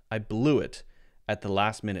minute. I blew it at the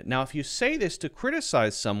last minute. Now, if you say this to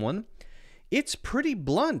criticize someone, it's pretty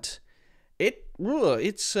blunt.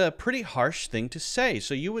 It's a pretty harsh thing to say.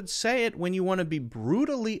 So you would say it when you want to be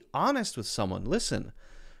brutally honest with someone. Listen,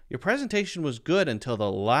 your presentation was good until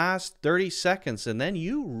the last 30 seconds, and then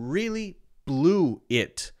you really blew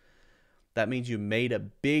it. That means you made a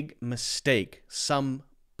big mistake, some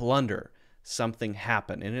blunder, something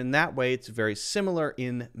happened. And in that way, it's very similar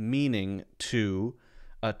in meaning to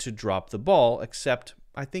drop the ball, except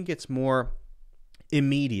I think it's more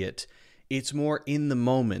immediate. It's more in the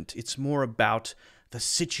moment. It's more about the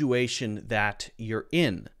situation that you're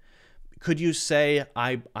in. Could you say,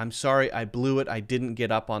 I'm sorry, I blew it. I didn't get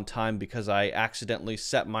up on time because I accidentally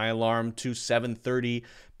set my alarm to 7:30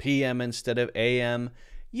 p.m. instead of a.m.?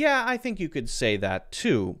 Yeah, I think you could say that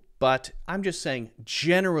too. But I'm just saying,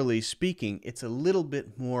 generally speaking, it's a little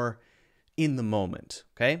bit more in the moment,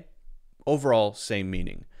 okay? Overall, same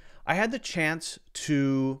meaning. I had the chance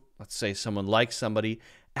to, let's say someone likes somebody,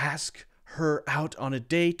 ask her out on a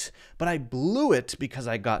date, but I blew it because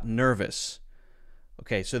I got nervous.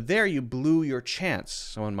 Okay, so there you blew your chance,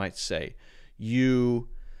 someone might say. You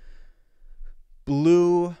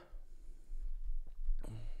blew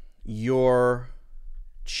your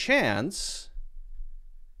chance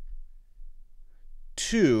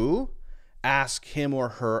to ask him or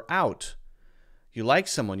her out. You like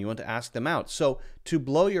someone, you want to ask them out. So to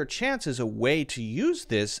blow your chance is a way to use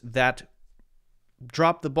this that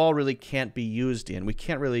drop the ball really can't be used in. We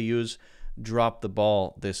can't really use drop the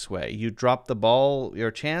ball this way. You drop the ball,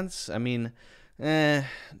 your chance, I mean,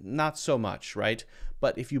 not so much, right?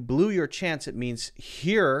 But if you blew your chance, it means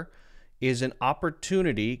here is an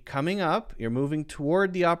opportunity coming up. You're moving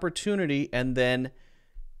toward the opportunity, and then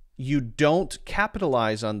you don't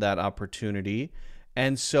capitalize on that opportunity.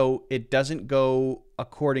 And so it doesn't go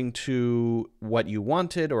according to what you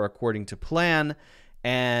wanted or according to plan.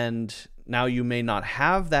 And now you may not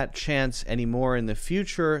have that chance anymore in the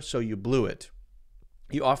future, so you blew it.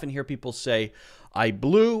 You often hear people say, I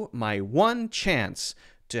blew my one chance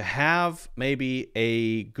to have maybe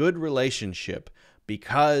a good relationship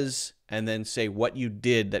because, and then say what you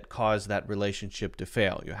did that caused that relationship to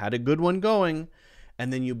fail. You had a good one going,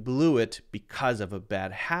 and then you blew it because of a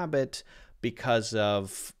bad habit, because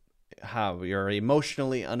of how you're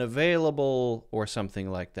emotionally unavailable or something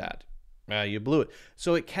like that. You blew it.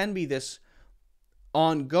 So it can be this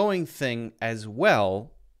ongoing thing as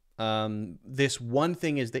well, this one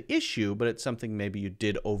thing is the issue, but it's something maybe you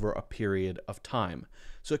did over a period of time.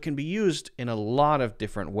 So it can be used in a lot of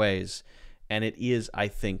different ways, and it is, I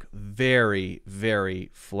think, very,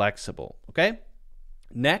 very flexible. Okay?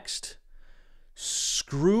 Next,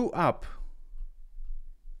 screw up.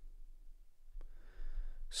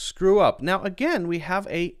 Screw up. Now, again, we have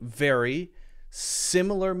a very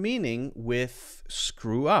similar meaning with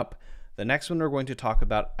screw up. The next one we're going to talk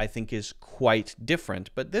about, I think, is quite different.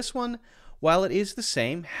 But this one, while it is the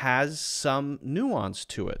same, has some nuance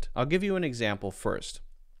to it. I'll give you an example first.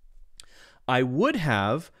 I would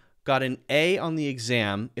have got an A on the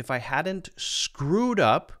exam if I hadn't screwed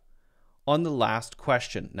up on the last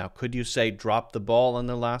question. Now, could you say drop the ball on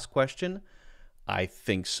the last question? I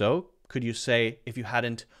think so. Could you say if you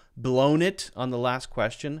hadn't blown it on the last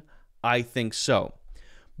question? I think so.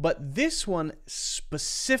 But this one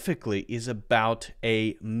specifically is about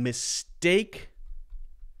a mistake.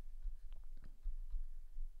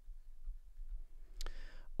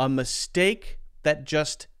 A mistake that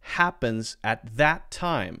just happens at that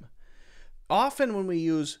time. Often when we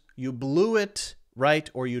use you blew it, right,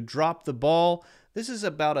 or you dropped the ball, this is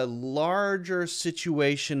about a larger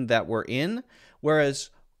situation that we're in, whereas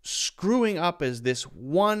screwing up is this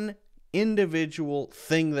one individual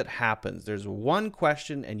thing that happens. There's one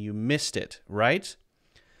question and you missed it, right?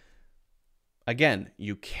 Again,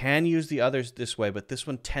 you can use the others this way, but this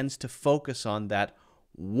one tends to focus on that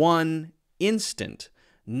one instant,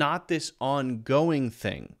 not this ongoing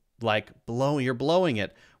thing, like you're blowing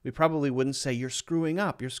it. We probably wouldn't say you're screwing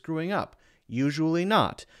up, you're screwing up. Usually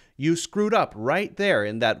not. You screwed up right there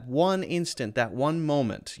in that one instant, that one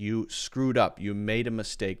moment. You screwed up. You made a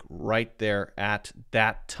mistake right there at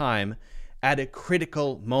that time, at a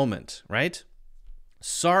critical moment, right?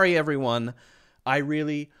 Sorry, everyone. I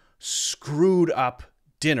really screwed up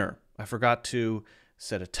dinner. I forgot to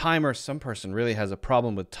set a timer. Some person really has a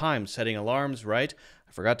problem with time, setting alarms, right?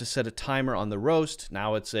 I forgot to set a timer on the roast.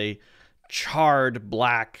 Now it's a charred,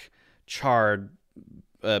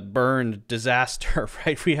 burned disaster,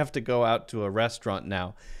 right? We have to go out to a restaurant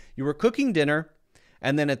now. You were cooking dinner,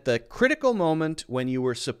 and then at the critical moment when you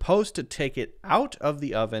were supposed to take it out of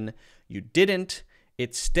the oven, you didn't.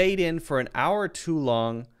 It stayed in for an hour too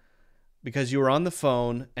long because you were on the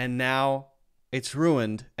phone, and now it's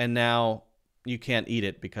ruined, and now you can't eat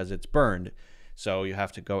it because it's burned. So you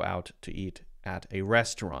have to go out to eat at a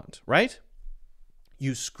restaurant, right?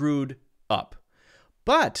 You screwed up.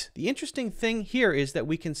 But the interesting thing here is that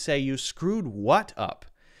we can say you screwed what up?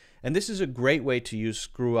 And this is a great way to use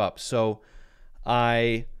screw up. So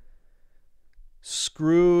I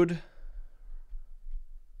screwed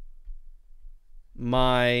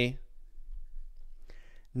my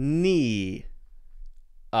knee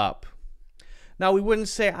up. Now, we wouldn't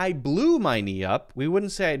say I blew my knee up. We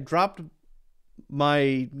wouldn't say I dropped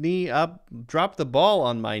my knee up, dropped the ball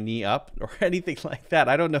on my knee up, or anything like that.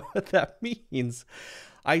 I don't know what that means.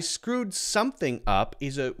 I screwed something up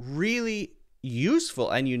is a really useful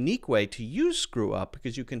and unique way to use screw up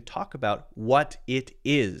because you can talk about what it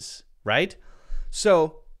is, right?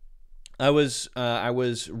 So I was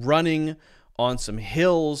running on some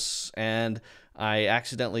hills and I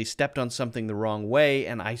accidentally stepped on something the wrong way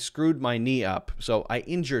and I screwed my knee up. So I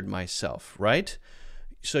injured myself, right?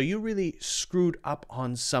 So you really screwed up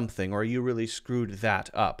on something, or you really screwed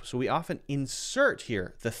that up. So we often insert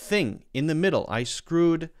here the thing in the middle. I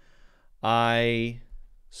screwed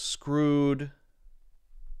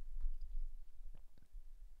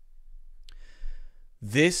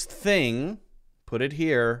this thing, put it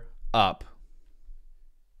here, up.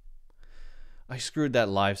 I screwed that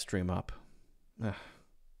live stream up. Ugh,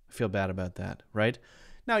 I feel bad about that, right?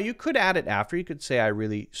 Now, you could add it after. You could say I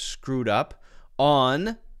really screwed up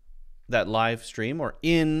on that live stream or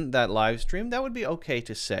in that live stream. That would be okay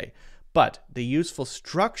to say. But the useful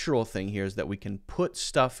structural thing here is that we can put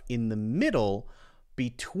stuff in the middle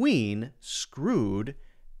between screwed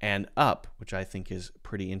and up, which I think is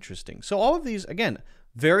pretty interesting. So all of these, again,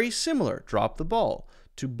 very similar. Drop the ball,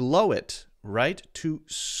 to blow it, right? To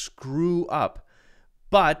screw up.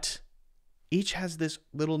 But each has this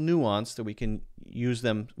little nuance that we can use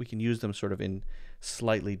them sort of in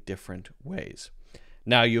slightly different ways.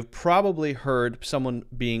 Now, you've probably heard someone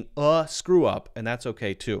being a screw up, and that's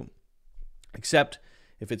okay too. Except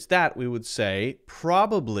if it's that, we would say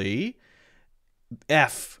probably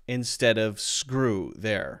F instead of screw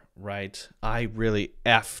there, right? I really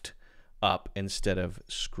effed up instead of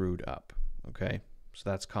screwed up, okay?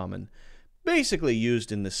 So that's common. Basically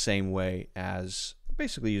used in the same way as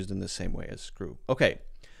screw. Okay,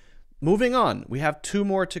 moving on. We have two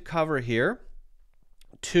more to cover here.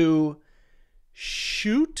 To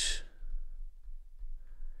shoot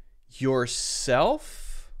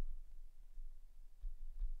yourself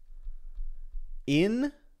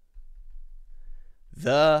in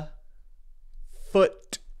the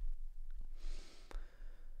foot.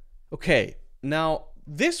 Okay, now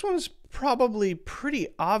this one's probably pretty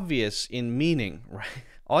obvious in meaning, right?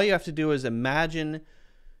 All you have to do is imagine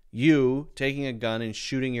you taking a gun and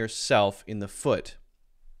shooting yourself in the foot.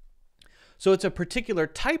 So it's a particular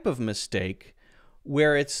type of mistake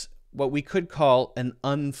where it's what we could call an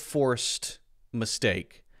unforced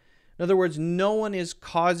mistake. In other words, no one is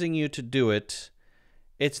causing you to do it.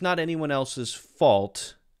 It's not anyone else's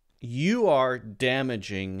fault. You are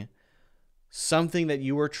damaging something that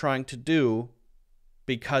you were trying to do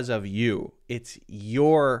because of you. It's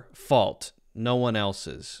your fault, no one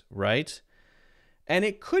else's, right? And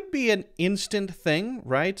it could be an instant thing,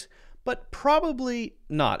 right? But probably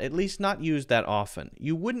not, at least not used that often.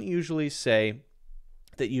 You wouldn't usually say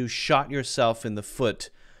that you shot yourself in the foot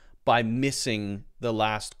by missing the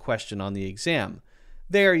last question on the exam.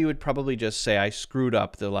 There, you would probably just say, I screwed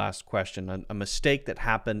up the last question, a mistake that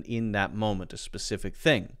happened in that moment, a specific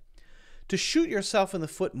thing. To shoot yourself in the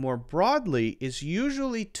foot more broadly is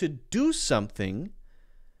usually to do something,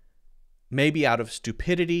 maybe out of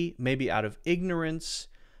stupidity, maybe out of ignorance,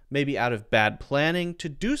 maybe out of bad planning, to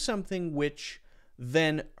do something which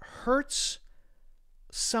then hurts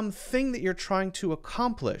something that you're trying to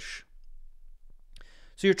accomplish.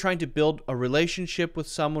 So you're trying to build a relationship with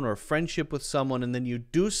someone or a friendship with someone, and then you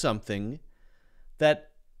do something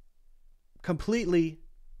that completely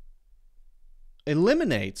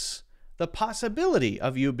eliminates the possibility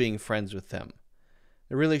of you being friends with them.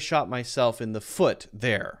 I really shot myself in the foot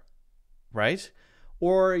there, right?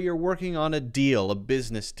 Or you're working on a deal, a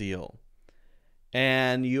business deal,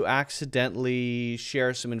 and you accidentally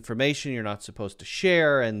share some information you're not supposed to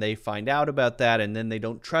share, and they find out about that, and then they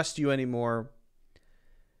don't trust you anymore,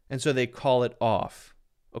 and so they call it off.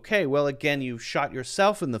 Okay, well, again, you shot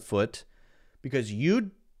yourself in the foot because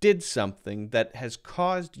you did something that has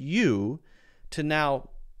caused you to now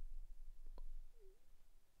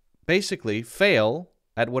basically fail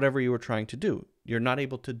at whatever you were trying to do. You're not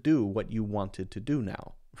able to do what you wanted to do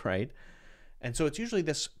now, right? And so it's usually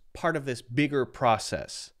this part of this bigger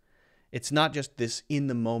process. It's not just this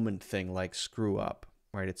in-the-moment thing like screw up,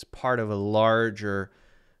 right? It's part of a larger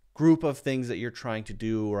group of things that you're trying to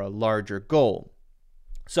do or a larger goal.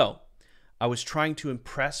 So I was trying to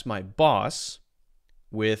impress my boss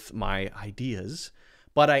with my ideas,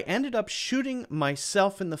 but I ended up shooting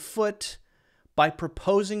myself in the foot by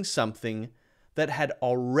proposing something that had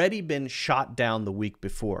already been shot down the week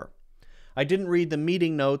before. I didn't read the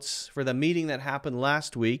meeting notes for the meeting that happened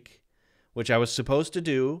last week, which I was supposed to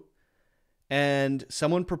do, and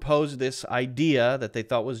someone proposed this idea that they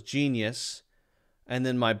thought was genius, and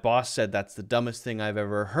then my boss said, that's the dumbest thing I've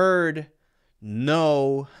ever heard.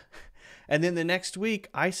 No. And then the next week,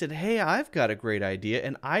 I said, hey, I've got a great idea,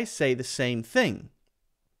 and I say the same thing.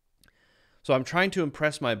 So I'm trying to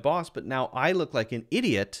impress my boss, but now I look like an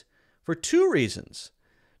idiot for two reasons.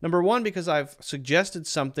 Number one, because I've suggested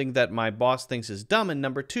something that my boss thinks is dumb, and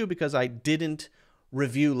number two, because I didn't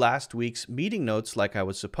review last week's meeting notes like I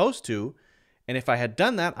was supposed to, and if I had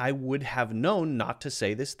done that, I would have known not to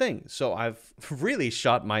say this thing. So I've really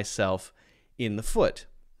shot myself in the foot,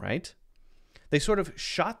 right? They sort of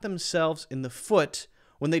shot themselves in the foot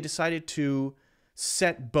when they decided to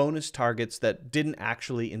set bonus targets that didn't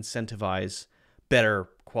actually incentivize better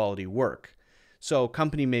quality work. So a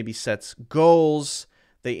company maybe sets goals,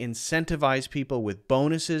 they incentivize people with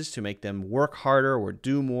bonuses to make them work harder or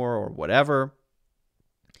do more or whatever.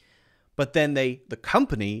 But then the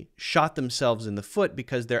company shot themselves in the foot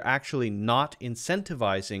because they're actually not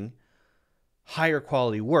incentivizing higher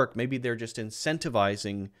quality work. Maybe they're just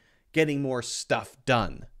incentivizing getting more stuff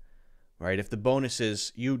done, right? If the bonus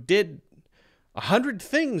is you did 100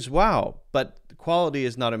 things, wow, but quality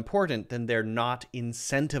is not important, then they're not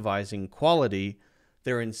incentivizing quality,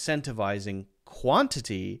 they're incentivizing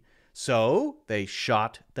quantity. So they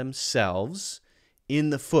shot themselves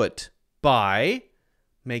in the foot by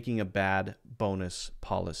making a bad bonus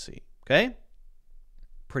policy, okay?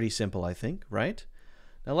 Pretty simple, I think, right?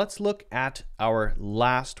 Now let's look at our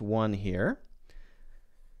last one here.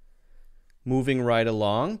 Moving right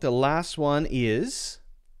along, the last one is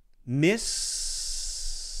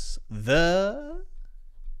miss the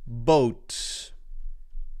boat.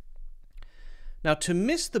 Now, to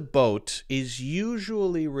miss the boat is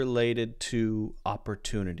usually related to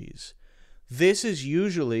opportunities. This is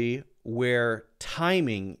usually where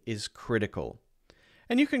timing is critical.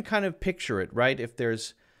 And you can kind of picture it, right? If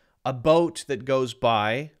there's a boat that goes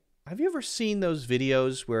by have you ever seen those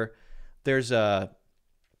videos where there's a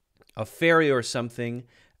ferry or something,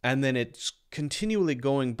 and then it's continually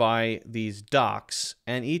going by these docks,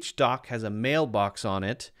 and each dock has a mailbox on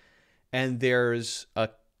it, and there's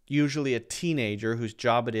usually a teenager whose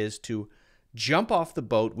job it is to jump off the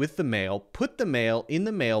boat with the mail, put the mail in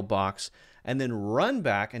the mailbox, and then run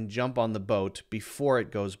back and jump on the boat before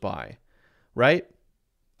it goes by, right?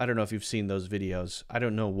 I don't know if you've seen those videos. I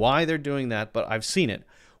don't know why they're doing that, but I've seen it.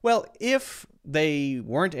 Well, if they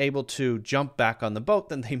weren't able to jump back on the boat,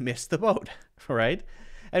 then they missed the boat, right?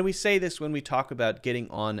 And we say this when we talk about getting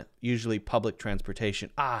on usually public transportation.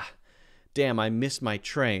 Damn, I missed my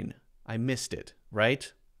train. I missed it,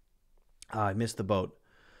 right? I missed the boat.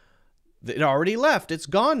 It already left. It's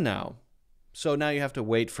gone now. So now you have to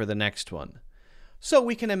wait for the next one. So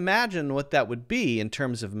we can imagine what that would be in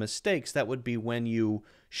terms of mistakes. That would be when you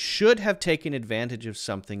should have taken advantage of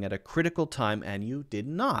something at a critical time and you did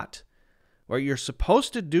not. Or you're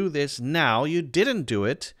supposed to do this now, you didn't do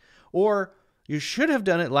it. Or you should have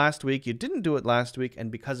done it last week, you didn't do it last week,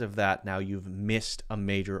 and because of that, now you've missed a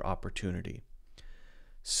major opportunity.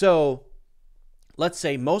 So let's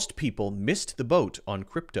say most people missed the boat on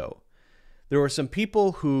crypto. There were some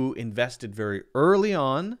people who invested very early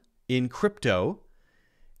on in crypto,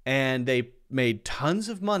 and they made tons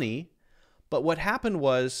of money. But what happened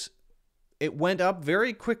was it went up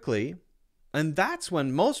very quickly, and that's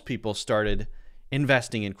when most people started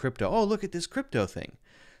investing in crypto. Oh, look at this crypto thing.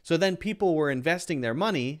 So then people were investing their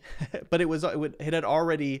money, but it had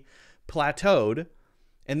already plateaued,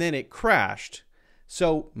 and then it crashed.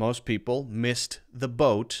 So most people missed the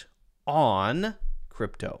boat on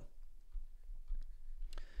crypto.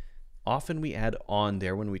 Often we add on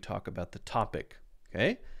there when we talk about the topic,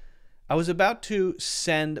 okay? I was about to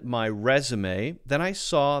send my resume, then I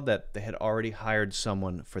saw that they had already hired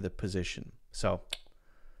someone for the position. So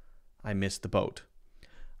I missed the boat.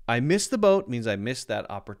 I missed the boat means I missed that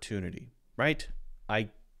opportunity, right?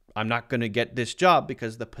 I'm not going to get this job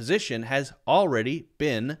because the position has already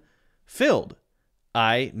been filled.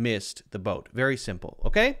 I missed the boat. Very simple,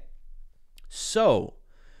 okay? So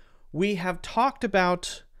we have talked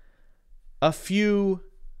about a few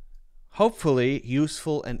hopefully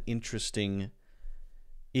useful and interesting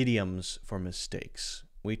idioms for mistakes.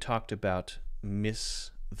 We talked about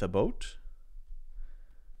miss the boat.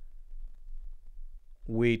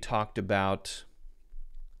 We talked about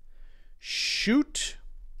shoot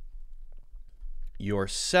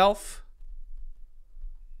yourself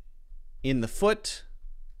in the foot.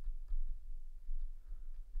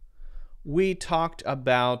 We talked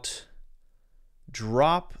about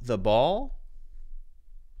drop the ball.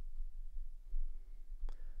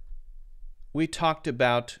 We talked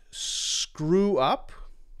about screw up.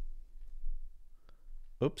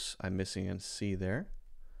 Oops, I'm missing a C there.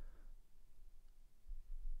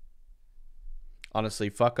 Honestly,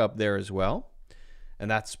 fuck up there as well.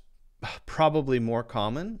 And that's probably more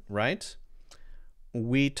common, right?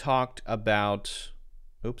 We talked about,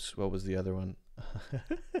 oops, what was the other one?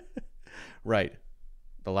 Right,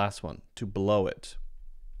 the last one, to blow it.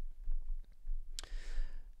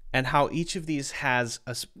 And how each of these has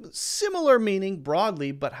a similar meaning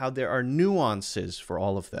broadly, but how there are nuances for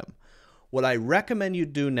all of them. What I recommend you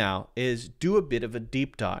do now is do a bit of a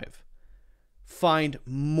deep dive. Find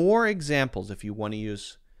more examples if you want to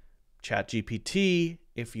use ChatGPT,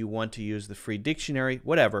 if you want to use the free dictionary,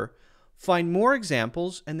 whatever. Find more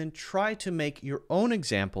examples and then try to make your own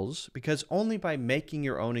examples, because only by making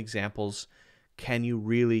your own examples can you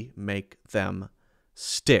really make them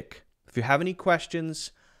stick. If you have any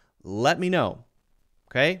questions, let me know,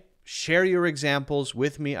 okay? Share your examples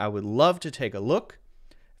with me. I would love to take a look.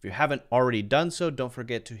 If you haven't already done so, don't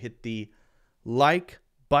forget to hit the like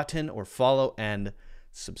button or follow and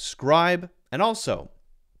subscribe. And also,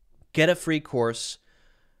 get a free course.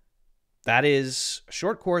 That is a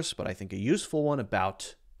short course, but I think a useful one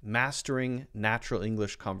about mastering natural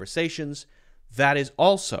English conversations. That is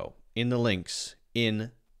also in the links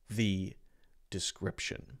in the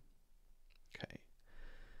description. Okay.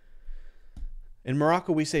 In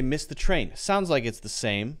Morocco, we say miss the train. Sounds like it's the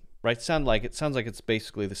same, right? Sounds like it's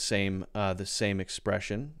basically the same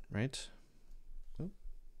expression, right?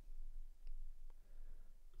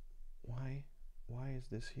 Why is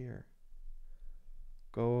this here?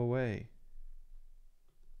 Go away.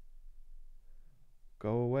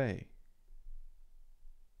 Go away.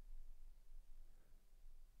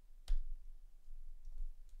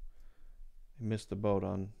 I missed the boat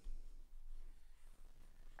on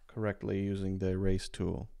correctly using the erase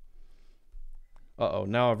tool. Uh-oh,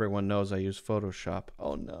 now everyone knows I use Photoshop.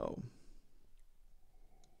 Oh no.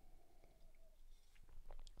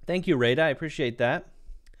 Thank you, Rada. I appreciate that.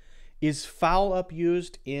 Is foul up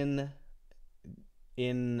used in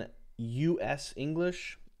U.S.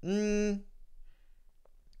 English?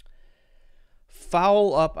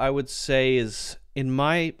 Foul up, I would say, is in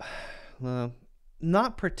my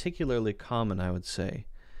not particularly common, I would say,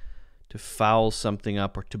 to foul something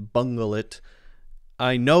up or to bungle it.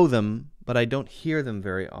 I know them, but I don't hear them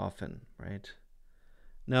very often, right?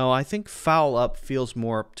 No, I think foul up feels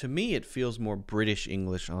more, to me, it feels more British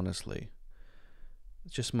English, honestly.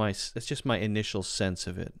 It's just my initial sense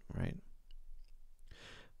of it, right?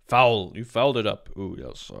 Foul, you fouled it up. Ooh,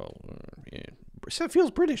 yes. Yeah. It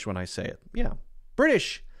feels British when I say it. Yeah.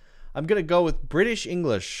 British. I'm going to go with British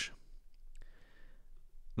English.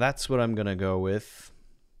 That's what I'm going to go with.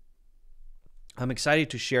 I'm excited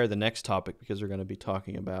to share the next topic because we're going to be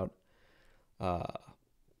talking about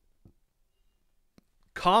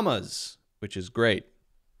commas, which is great,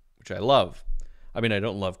 which I love. I mean, I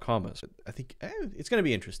don't love commas. I think it's going to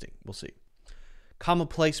be interesting. We'll see. Comma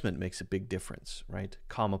placement makes a big difference, right?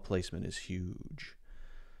 Comma placement is huge.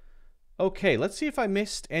 Okay, let's see if I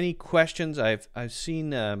missed any questions. I've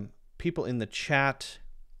seen people in the chat.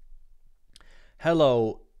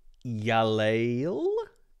 Hello, Yalail.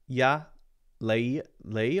 Yalail.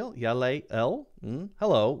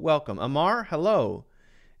 Hello, welcome. Amar, hello.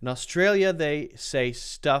 In Australia, they say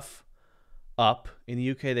stuff up. In the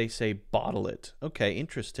UK, they say bottle it. Okay,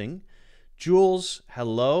 interesting. Jules,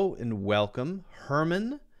 hello and welcome.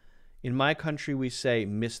 Herman, in my country, we say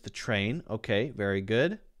miss the train. Okay, very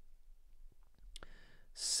good.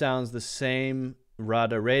 Sounds the same.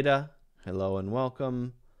 Rada, hello and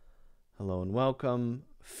welcome. Hello and welcome.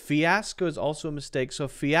 Fiasco is also a mistake. So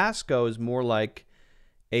fiasco is more like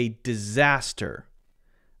a disaster.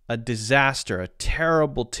 A disaster, a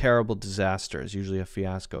terrible, terrible disaster is usually a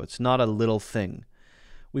fiasco. It's not a little thing.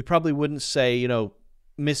 We probably wouldn't say, you know,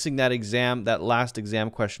 missing that exam, that last exam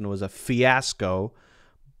question was a fiasco,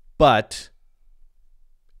 but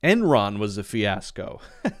Enron was a fiasco.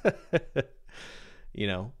 You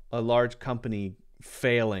know, a large company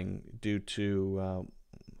failing due to,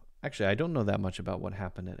 actually, I don't know that much about what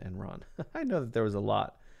happened at Enron. I know that there was a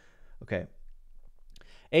lot. Okay.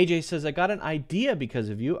 AJ says, I got an idea because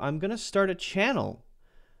of you. I'm going to start a channel,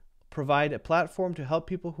 provide a platform to help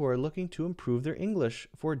people who are looking to improve their English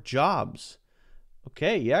for jobs.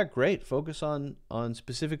 Okay, yeah, great. Focus on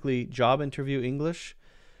specifically job interview English.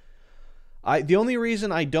 The only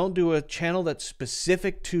reason I don't do a channel that's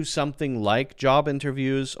specific to something like job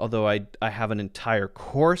interviews, although I have an entire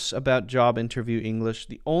course about job interview English,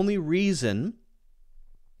 the only reason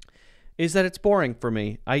is that it's boring for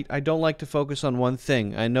me. I don't like to focus on one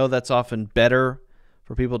thing. I know that's often better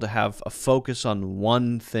for people to have a focus on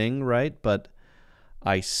one thing, right? But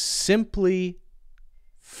I simply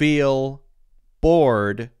feel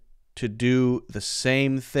bored to do the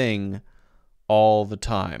same thing all the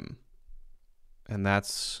time. And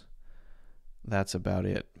that's about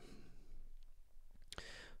it.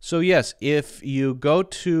 So yes, if you go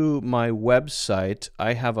to my website,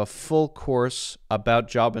 I have a full course about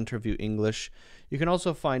job interview English. You can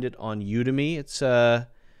also find it on Udemy. It's I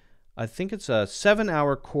think it's a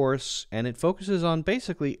 7-hour course, and it focuses on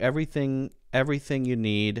basically everything you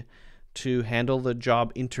need to handle the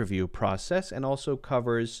job interview process, and also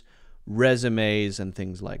covers resumes and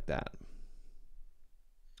things like that.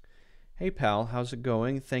 Hey, pal, how's it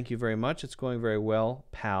going? Thank you very much. It's going very well,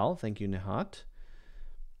 pal. Thank you, Nihat.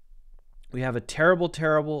 We have a terrible,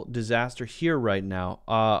 terrible disaster here right now.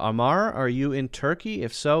 Amar, are you in Turkey?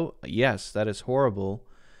 If so, yes, that is horrible.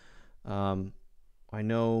 I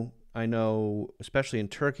know, especially in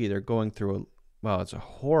Turkey, they're going through it's a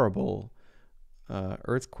horrible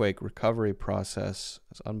earthquake recovery process.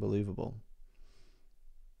 It's unbelievable.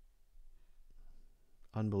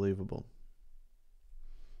 Unbelievable.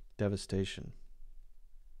 Devastation.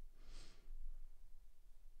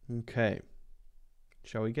 Okay.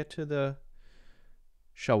 Shall we get to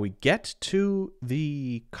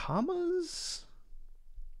the commas?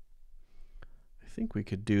 I think we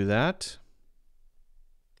could do that.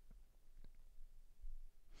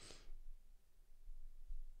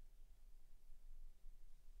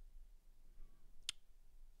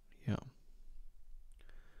 Yeah.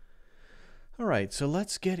 All right, so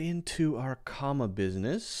let's get into our comma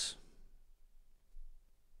business.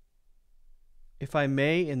 If I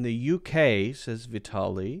may, in the UK, says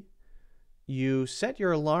Vitali, you set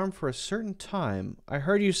your alarm for a certain time. I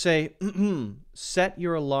heard you say, set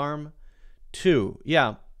your alarm to.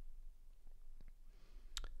 Yeah.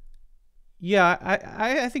 Yeah,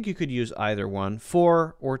 I think you could use either one.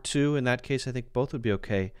 4 or 2. In that case, I think both would be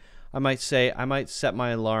okay. I might say, I might set my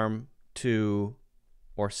alarm to,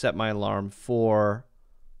 or set my alarm for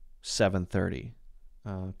 7:30.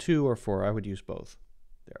 2 or 4, I would use both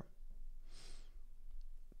there.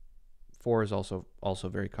 4 is also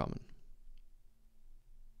very common.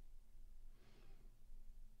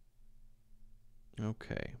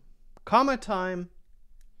 Okay. Comma time.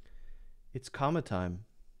 It's comma time.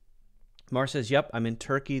 Mar says, yep, I'm in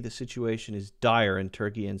Turkey. The situation is dire in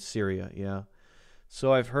Turkey and Syria. Yeah.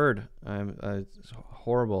 So I've heard. It's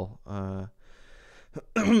horrible.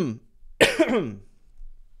 And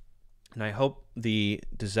I hope the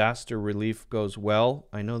disaster relief goes well.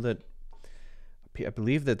 I know that, I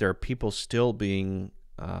believe that there are people still being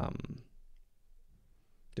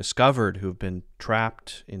discovered who've been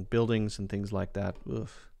trapped in buildings and things like that.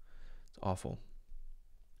 Oof, it's awful.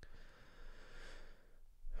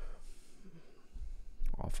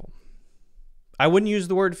 Awful. I wouldn't use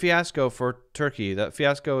the word fiasco for Turkey. That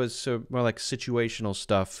fiasco is more like situational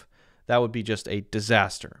stuff. That would be just a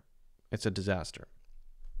disaster. It's a disaster.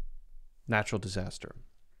 Natural disaster.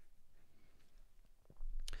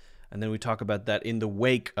 And then we talk about that in the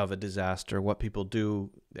wake of a disaster, what people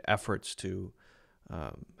do, the efforts to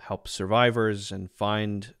help survivors and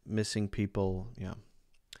find missing people. Yeah.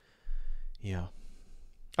 Yeah.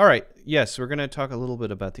 All right. Yes, we're going to talk a little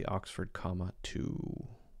bit about the Oxford comma too.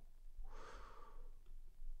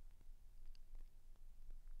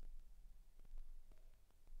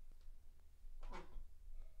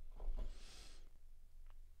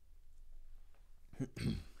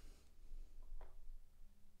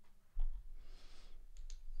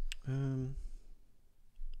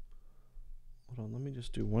 Hold on, let me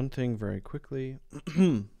just do one thing very quickly.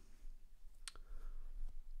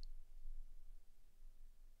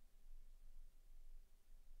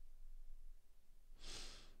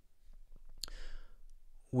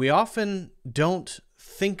 We often don't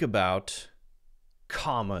think about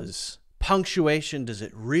commas. Punctuation, does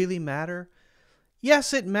it really matter?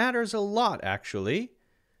 Yes, it matters a lot, actually.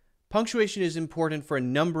 Punctuation is important for a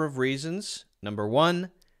number of reasons. Number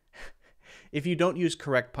one, if you don't use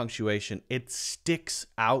correct punctuation, it sticks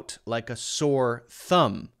out like a sore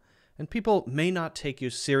thumb. And people may not take you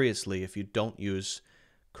seriously if you don't use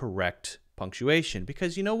correct punctuation.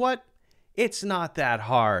 Because you know what? It's not that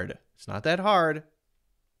hard. It's not that hard.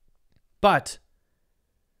 But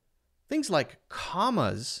things like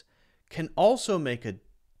commas can also make a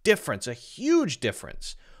difference, a huge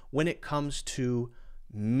difference, when it comes to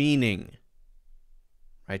meaning,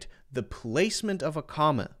 right? The placement of a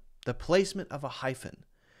comma, the placement of a hyphen,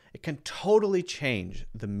 it can totally change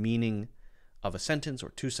the meaning of a sentence or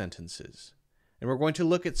two sentences. And we're going to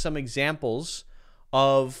look at some examples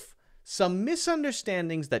of some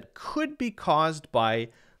misunderstandings that could be caused by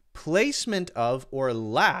placement of or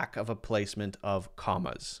lack of a placement of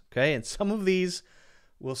commas. Okay, and some of these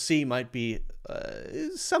we'll see might be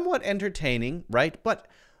somewhat entertaining, right? But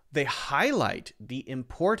they highlight the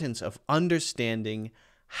importance of understanding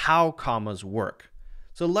how commas work.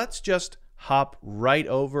 So let's just hop right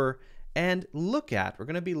over and we're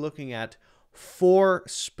going to be looking at 4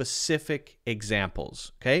 specific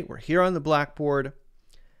examples. Okay, we're here on the blackboard.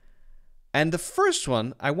 And the first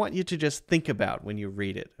one, I want you to just think about when you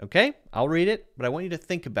read it, okay? I'll read it, but I want you to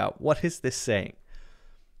think about, what is this saying?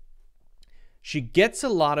 She gets a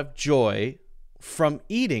lot of joy from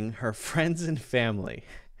eating her friends and family.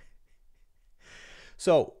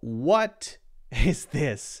 So what is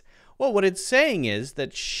this? Well, what it's saying is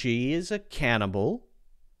that she is a cannibal,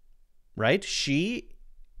 right? She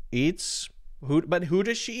eats, but who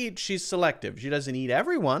does she eat? She's selective. She doesn't eat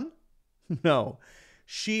everyone. No.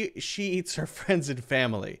 She eats her friends and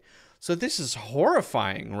family. So this is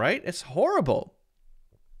horrifying, right? It's horrible.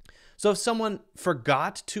 So if someone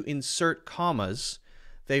forgot to insert commas,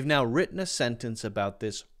 they've now written a sentence about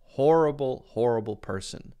this horrible, horrible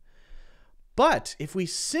person. But if we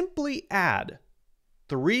simply add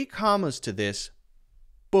 3 commas to this,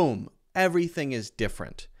 boom, everything is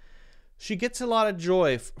different. She gets a lot of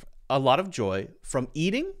joy from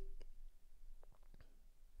eating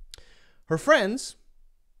her friends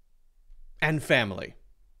and family.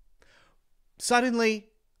 Suddenly,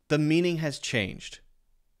 the meaning has changed.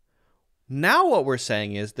 Now what we're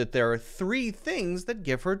saying is that there are 3 things that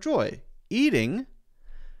give her joy. Eating,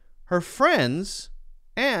 her friends,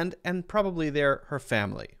 and probably her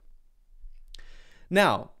family.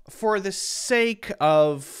 Now, for the sake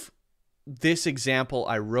of this example,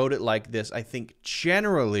 I wrote it like this. I think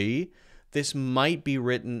generally this might be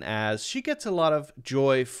written as she gets a lot of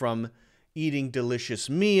joy from eating delicious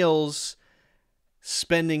meals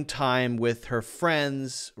spending time with her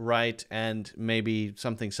friends, right? And maybe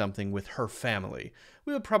something with her family.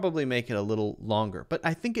 We would probably make it a little longer, but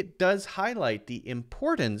I think it does highlight the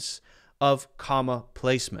importance of comma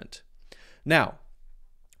placement. Now,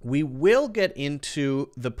 we will get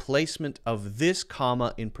into the placement of this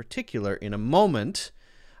comma in particular in a moment.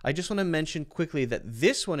 I just want to mention quickly that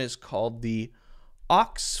this one is called the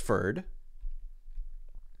Oxford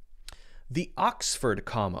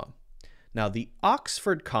comma. Now, the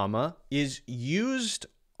Oxford comma is used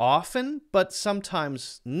often, but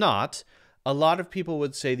sometimes not. A lot of people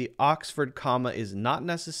would say the Oxford comma is not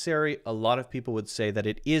necessary. A lot of people would say that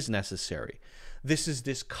it is necessary. This is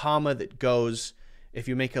this comma that goes, if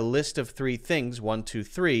you make a list of 3 things, 1, 2,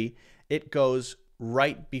 3, it goes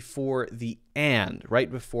right before the and, right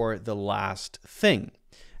before the last thing.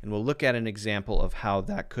 And we'll look at an example of how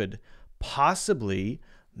that could possibly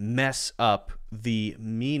mess up the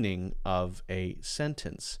meaning of a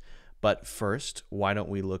sentence. But first, why don't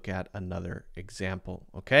we look at another example,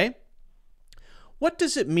 okay? What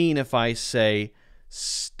does it mean if I say,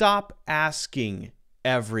 stop asking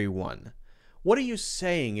everyone? What are you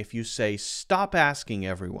saying if you say, stop asking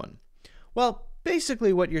everyone? Well,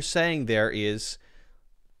 basically what you're saying there is,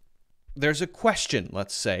 there's a question,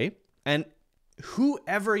 let's say, and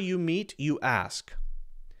whoever you meet, you ask.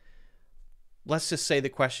 Let's just say the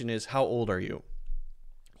question is, how old are you?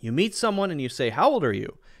 You meet someone and you say, how old are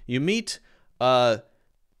you? You meet a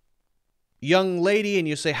young lady and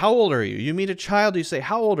you say, how old are you? You meet a child, you say,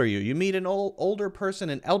 how old are you? You meet an older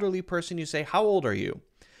person, an elderly person, you say, how old are you?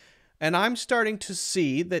 And I'm starting to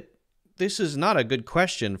see that this is not a good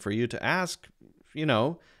question for you to ask,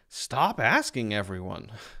 stop asking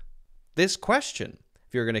everyone this question.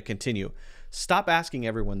 If you're going to continue, stop asking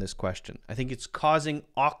everyone this question. I think it's causing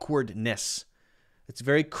awkwardness. It's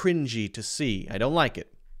very cringy to see. I don't like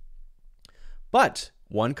it. But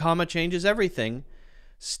 1 comma changes everything.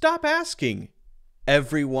 Stop asking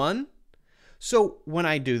everyone. So when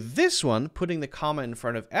I do this one, putting the comma in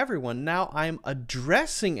front of everyone, now I'm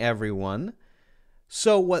addressing everyone.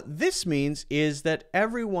 So what this means is that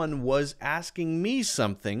everyone was asking me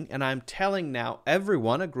something, and I'm telling now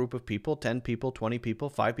everyone, a group of people, 10 people, 20 people,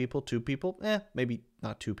 5 people, 2 people, maybe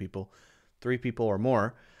not 2 people, 3 people or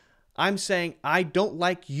more. I'm saying, I don't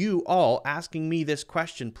like you all asking me this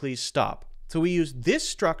question, please stop. So we use this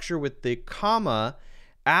structure with the comma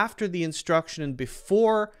after the instruction and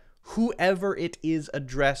before whoever it is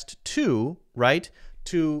addressed to, right?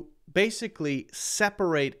 To basically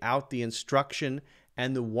separate out the instruction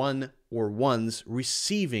and the one or ones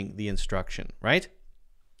receiving the instruction, right?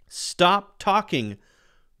 Stop talking,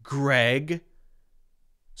 Greg.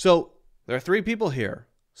 So there are 3 people here.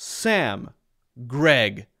 Sam,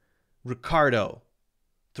 Greg, Ricardo.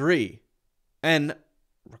 3. And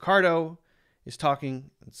Ricardo is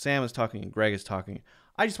talking, and Sam is talking, and Greg is talking.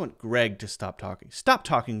 I just want Greg to stop talking. Stop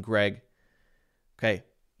talking, Greg. Okay,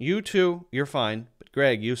 you 2, you're fine, but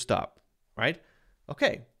Greg, you stop, right?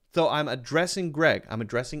 Okay, so I'm addressing Greg. I'm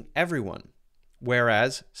addressing everyone.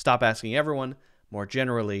 Whereas stop asking everyone more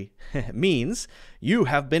generally means you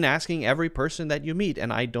have been asking every person that you meet,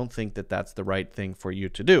 and I don't think that that's the right thing for you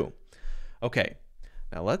to do. Okay,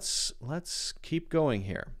 now let's keep going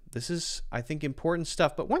here. This is, I think, important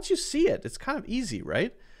stuff, but once you see it, it's kind of easy,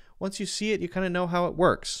 right? Once you see it, you kind of know how it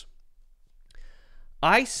works.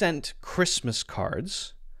 I sent Christmas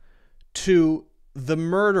cards to the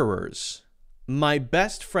murderers, my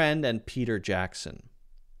best friend and Peter Jackson.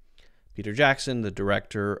 Peter Jackson, the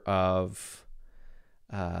director of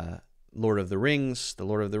Lord of the Rings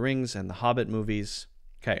and the Hobbit movies.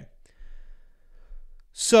 Okay.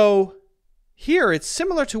 So here it's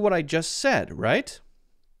similar to what I just said, right?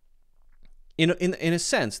 In a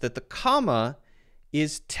sense that the comma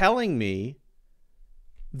is telling me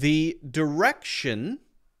the direction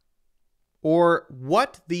or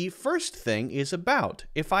what the first thing is about.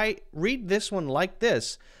 If I read this one like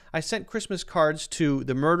this, I sent Christmas cards to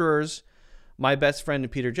the murderers, my best friend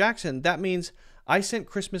and Peter Jackson, that means I sent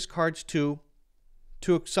Christmas cards to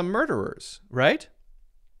some murderers, right?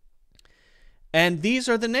 And these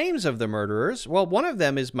are the names of the murderers. Well, one of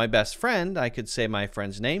them is my best friend. I could say my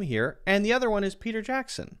friend's name here. And the other one is Peter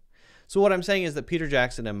Jackson. So what I'm saying is that Peter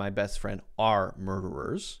Jackson and my best friend are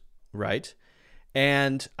murderers, right?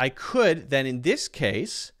 And I could then, in this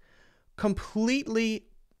case, completely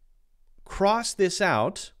cross this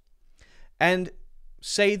out and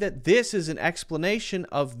say that this is an explanation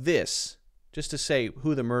of this, just to say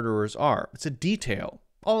who the murderers are. It's a detail.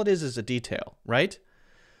 All it is a detail, right?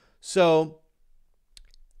 So,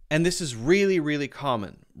 and this is really, really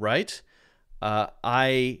common, right?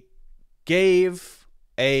 I gave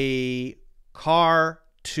a car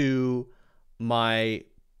to my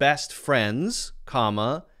best friends,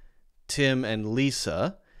 comma, Tim and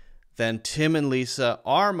Lisa, then Tim and Lisa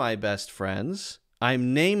are my best friends.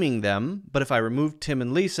 I'm naming them, but if I remove Tim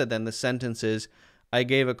and Lisa, then the sentence is, I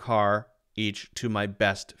gave a car each to my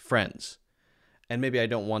best friends. And maybe I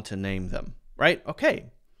don't want to name them, right?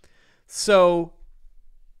 Okay. So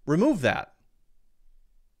remove that.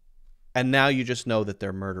 And now you just know that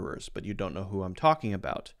they're murderers, but you don't know who I'm talking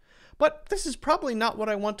about. But this is probably not what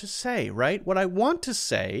I want to say, right? What I want to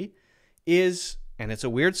say is, and it's a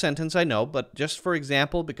weird sentence, I know, but just for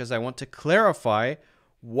example, because I want to clarify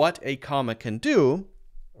what a comma can do,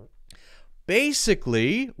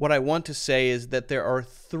 basically what I want to say is that there are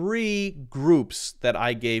 3 groups that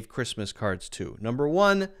I gave Christmas cards to. Number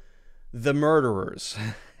 1, the murderers.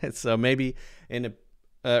 So maybe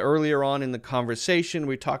earlier on in the conversation,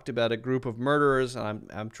 we talked about a group of murderers. And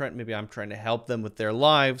I'm trying to help them with their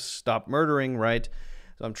lives, stop murdering, right?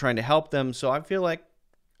 So I'm trying to help them. So I feel like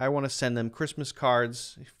I want to send them Christmas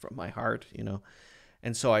cards from my heart, you know.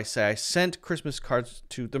 And so I say I sent Christmas cards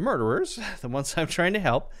to the murderers, the ones I'm trying to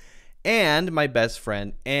help, and my best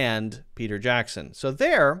friend and Peter Jackson. So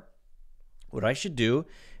there, what I should do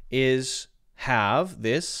is have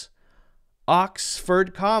this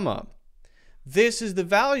Oxford comma. This is the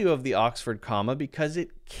value of the Oxford comma because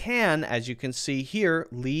it can, as you can see here,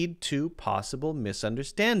 lead to possible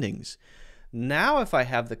misunderstandings. Now, if I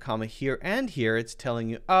have the comma here and here, it's telling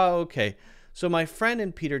you, oh, okay, so my friend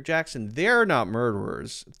and Peter Jackson, they're not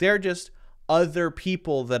murderers. They're just other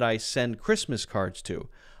people that I send Christmas cards to.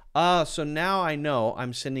 So now I know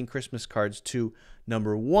I'm sending Christmas cards to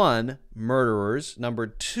number 1, murderers, number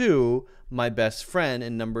 2, my best friend,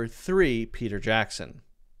 and number 3, Peter Jackson.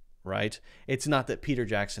 Right? It's not that Peter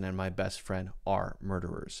Jackson and my best friend are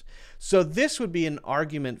murderers. So this would be an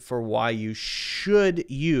argument for why you should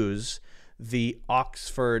use the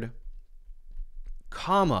Oxford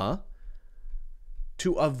comma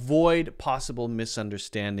to avoid possible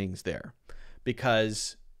misunderstandings there,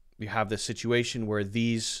 because you have this situation where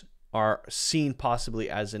these are seen possibly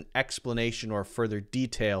as an explanation or further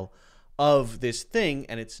detail of this thing,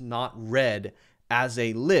 and it's not read as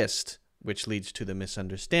a list, which leads to the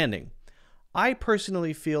misunderstanding. I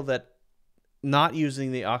personally feel that not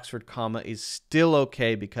using the Oxford comma is still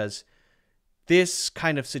okay because this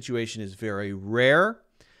kind of situation is very rare,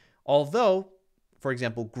 although, for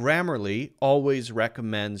example, Grammarly always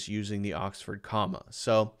recommends using the Oxford comma.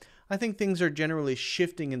 So I think things are generally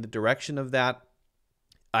shifting in the direction of that.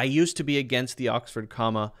 I used to be against the Oxford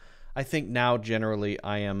comma. I think now generally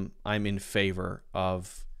I'm in favor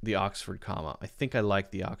of the Oxford comma. I think I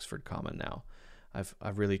like the Oxford comma now.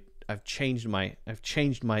 I've changed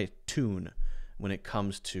my tune when it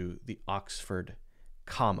comes to the Oxford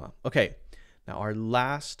comma. Okay, now our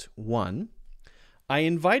last one. I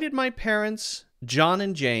invited my parents, John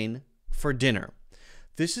and Jane, for dinner.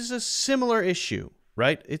 This is a similar issue,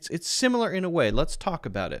 right? It's similar in a way. Let's talk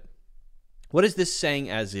about it. What is this saying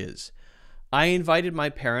as is? I invited my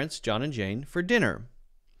parents, John and Jane, for dinner.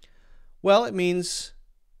 Well, it means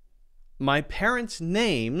my parents'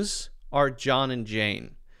 names are John and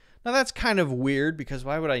Jane. Now that's kind of weird because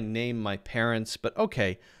why would I name my parents? But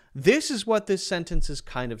okay, this is what this sentence is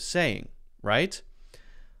kind of saying, right?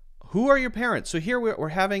 Who are your parents? So here we're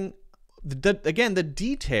having, again, the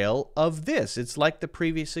detail of this. It's like the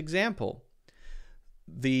previous example.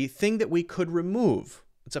 The thing that we could remove,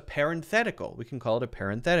 it's a parenthetical. We can call it a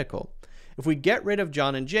parenthetical. If we get rid of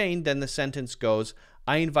John and Jane, then the sentence goes,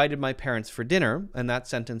 I invited my parents for dinner, and that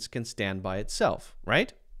sentence can stand by itself,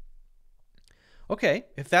 right? Okay,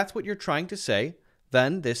 if that's what you're trying to say,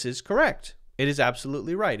 then this is correct. It is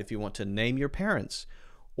absolutely right if you want to name your parents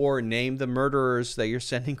or name the murderers that you're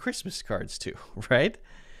sending Christmas cards to, right?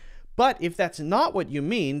 But if that's not what you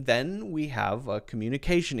mean, then we have a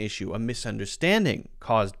communication issue, a misunderstanding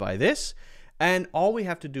caused by this, and all we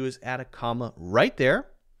have to do is add a comma right there.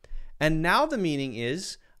 And now the meaning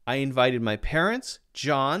is, I invited my parents,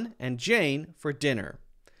 John and Jane, for dinner.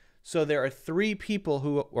 So there are 4 people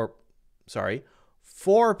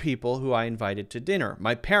who I invited to dinner.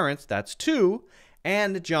 My parents, that's 2,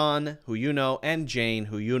 and John, who you know, and Jane,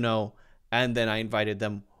 who you know, and then I invited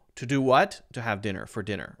them to do what? To have dinner, for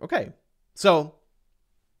dinner. Okay, so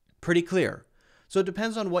pretty clear. So it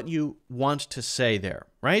depends on what you want to say there,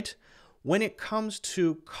 right? When it comes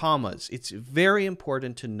to commas, it's very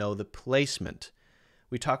important to know the placement.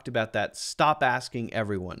 We talked about that. Stop asking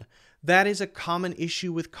everyone. That is a common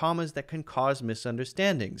issue with commas that can cause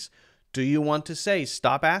misunderstandings. Do you want to say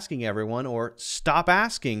stop asking everyone or stop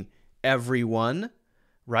asking everyone,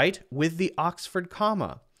 right? With the Oxford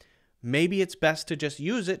comma. maybe it's best to just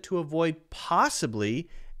use it to avoid possibly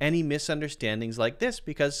any misunderstandings like this,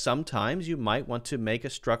 because sometimes you might want to make a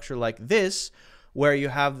structure like this where you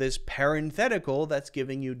have this parenthetical that's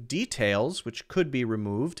giving you details, which could be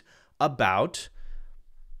removed, about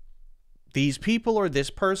these people or this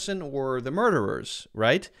person or the murderers,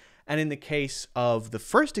 right? And in the case of the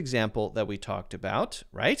first example that we talked about,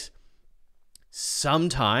 right,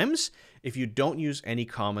 sometimes if you don't use any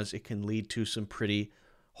commas, it can lead to some pretty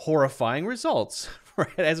horrifying results,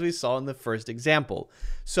 right, as we saw in the first example.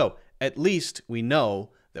 So at least we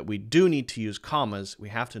know that we do need to use commas. We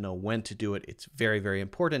have to know when to do it. It's very, very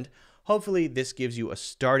important. Hopefully this gives you a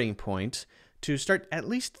starting point to start at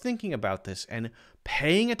least thinking about this and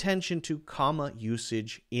paying attention to comma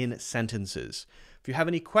usage in sentences. If you have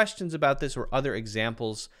any questions about this or other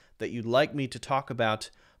examples that you'd like me to talk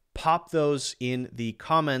about, pop those in the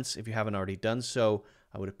comments if you haven't already done so.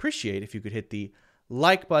 I would appreciate if you could hit the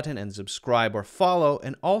like button and subscribe or follow,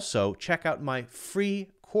 and also check out my free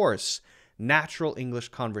course, Natural English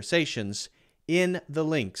Conversations, in the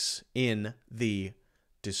links in the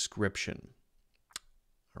description.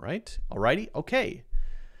 All right, alrighty, okay.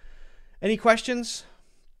 Any questions?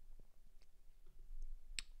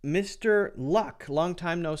 Mr. Luck, long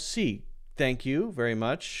time no see. Thank you very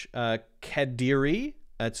much. Kadiri,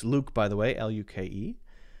 that's Luke, by the way, L-U-K-E.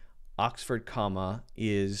 Oxford comma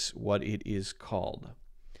is what it is called.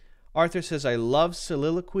 Arthur says, I love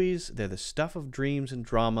soliloquies. They're the stuff of dreams and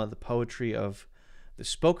drama, the poetry of the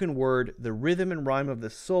spoken word, the rhythm and rhyme of the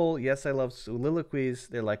soul. Yes, I love soliloquies.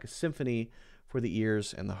 They're like a symphony for the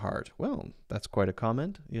ears and the heart. Well, that's quite a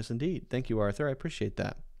comment. Yes, indeed. Thank you, Arthur. I appreciate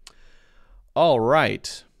that. All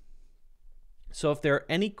right. So if there are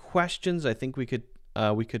any questions, I think we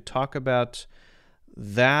could talk about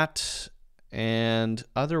that. And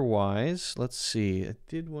otherwise, let's see. I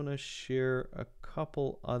did want to share a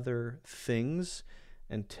couple other things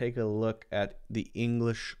and take a look at the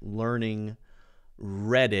English learning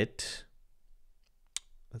Reddit.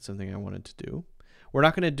 That's something I wanted to do. We're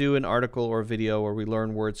not going to do an article or video where we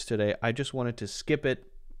learn words today. I just wanted to skip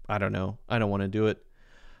it. I don't know. I don't want to do it.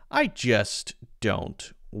 I just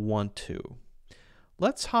don't want to.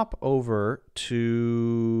 Let's hop over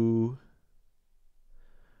to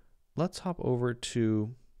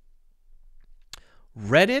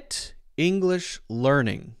Reddit English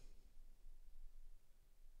Learning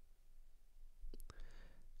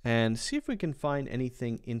and see if we can find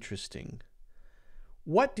anything interesting.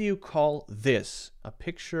 What do you call this? A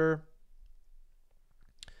picture?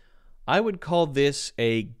 I would call this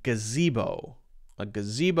a gazebo. A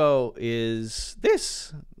gazebo is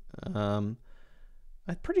this. I'm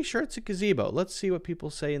pretty sure it's a gazebo. Let's see what people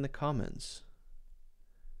say in the comments.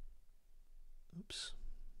 Oops.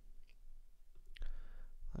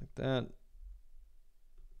 Like that.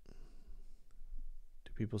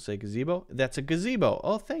 Do people say gazebo? That's a gazebo.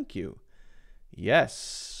 Oh, thank you.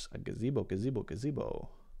 Yes, a gazebo, gazebo, gazebo.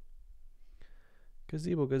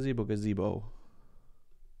 Gazebo, gazebo, gazebo.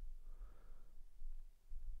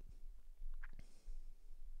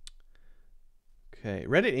 Okay,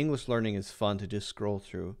 Reddit English Learning is fun to just scroll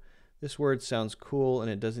through. This word sounds cool and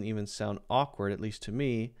it doesn't even sound awkward, at least to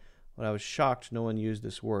me. But I was shocked no one used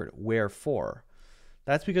this word, wherefore.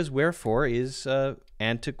 That's because wherefore is an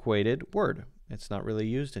antiquated word. It's not really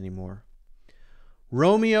used anymore.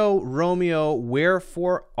 Romeo, Romeo,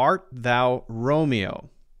 wherefore art thou Romeo?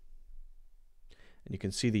 And you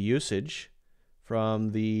can see the usage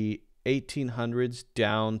from the 1800s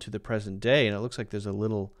down to the present day, and it looks like there's a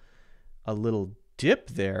little dip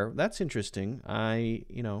there. That's interesting. I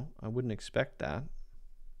wouldn't expect that.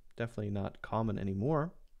 Definitely not common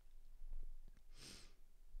anymore.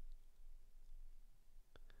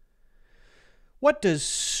 What does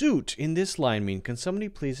suit in this line mean? Can somebody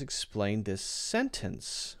please explain this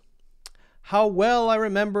sentence? How well I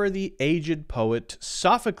remember the aged poet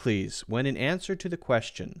Sophocles when in answer to the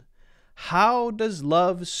question, how does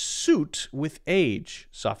love suit with age,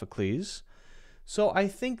 Sophocles? So I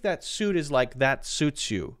think that suit is like that suits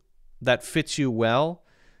you, that fits you well,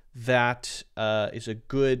 that is a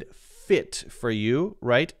good fit for you,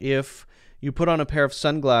 right? If you put on a pair of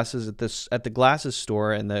sunglasses at the glasses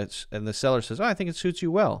store and the seller says, oh, I think it suits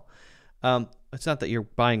you well. It's not that you're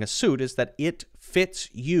buying a suit, it's that it fits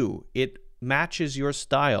you. It matches your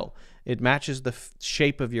style. It matches the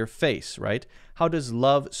shape of your face, right? How does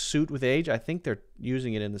love suit with age? I think they're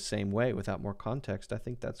using it in the same way without more context. I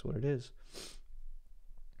think that's what it is.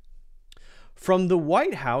 From the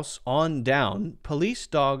White House on down, police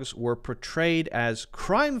dogs were portrayed as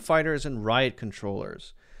crime fighters and riot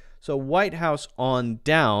controllers. So White House on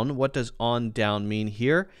down. What does on down mean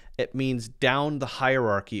here? It means down the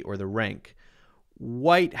hierarchy or the rank.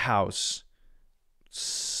 White House,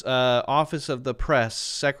 Office of the Press,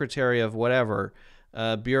 Secretary of whatever,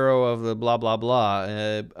 Bureau of the blah, blah,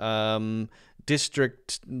 blah,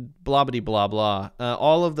 District blah, blah, blah, blah.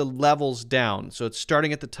 All of the levels down. So it's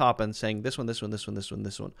starting at the top and saying this one, this one, this one, this one,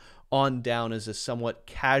 this one. On down is a somewhat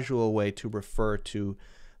casual way to refer to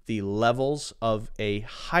the levels of a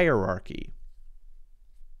hierarchy.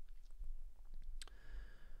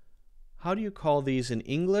 How do you call these in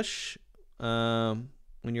English? When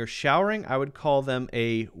you're showering, I would call them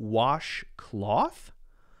a washcloth.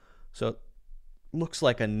 So it looks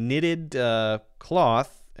like a knitted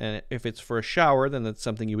cloth, and if it's for a shower, then that's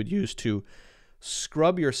something you would use to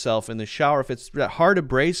scrub yourself in the shower. If it's that hard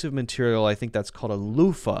abrasive material, I think that's called a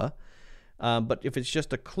loofah. But if it's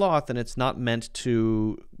just a cloth and it's not meant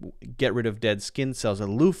to get rid of dead skin cells, a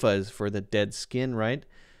loofah is for the dead skin, right?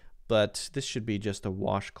 But this should be just a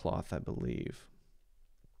washcloth, I believe.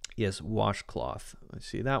 Yes, washcloth. I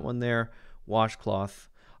see that one there, washcloth.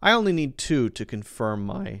 I only need 2 to confirm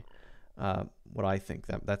my what I think.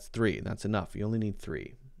 That's 3. That's enough. You only need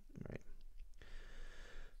 3,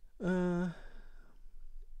 right?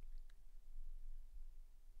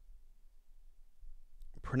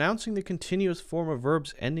 Pronouncing the continuous form of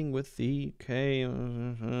verbs ending with the K.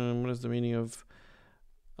 What is the meaning of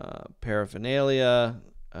paraphernalia?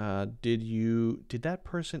 Did that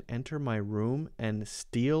person enter my room and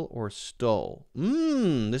steal or stole?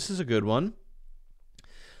 This is a good one.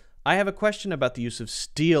 I have a question about the use of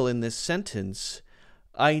steal in this sentence.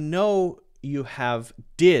 I know you have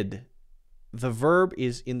did. The verb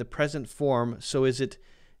is in the present form, so is it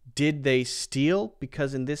did they steal?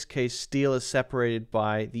 Because in this case, steal is separated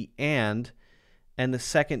by the and the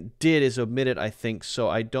second did is omitted, I think, so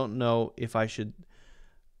I don't know if I should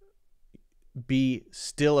be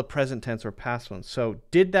still a present tense or past one. So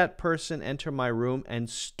did that person enter my room and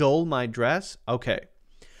stole my dress? Okay.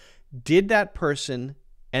 Did that person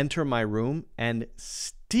enter my room and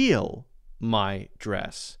steal my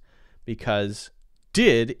dress? Because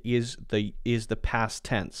did is the past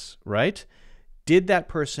tense, right? Did that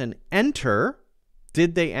person enter?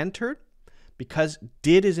 Did they enter? Because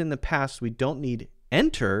did is in the past, we don't need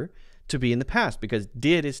enter to be in the past because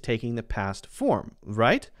did is taking the past form,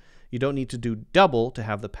 right? You don't need to do double to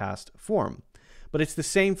have the past form. But it's the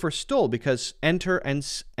same for stole because enter and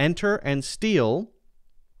steal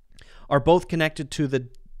are both connected to the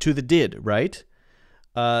did, right?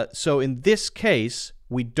 So in this case,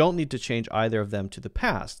 we don't need to change either of them to the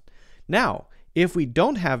past. Now, if we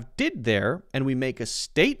don't have did there and we make a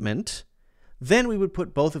statement, then we would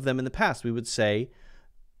put both of them in the past. We would say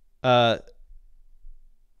that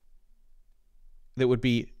would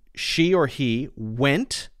be she or he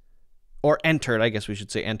went or entered. I guess we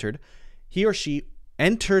should say entered. He or she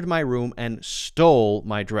entered my room and stole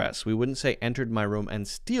my dress. We wouldn't say entered my room and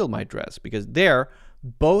steal my dress because there,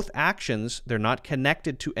 both actions, they're not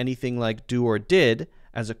connected to anything like do or did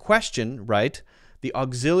as a question, right? The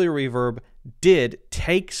auxiliary verb did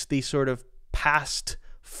takes the sort of past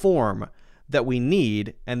form that we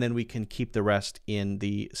need, and then we can keep the rest in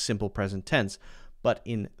the simple present tense. But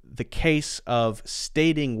in the case of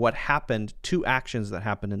stating what happened, 2 actions that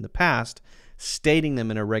happened in the past, stating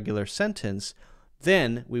them in a regular sentence,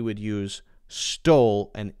 then we would use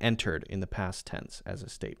stole and entered in the past tense as a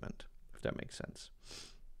statement, if that makes sense.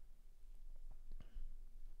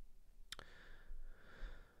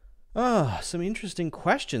 Some interesting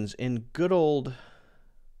questions in good old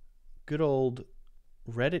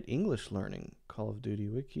Reddit English learning. Call of Duty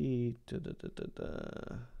Wiki.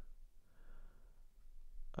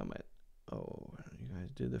 I might. Oh, you guys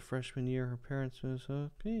did the freshman year. Her parents was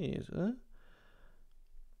please.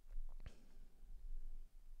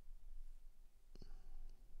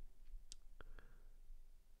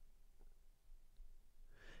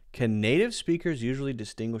 Can native speakers usually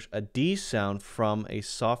distinguish a D sound from a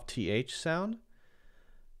soft TH sound?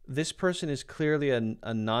 This person is clearly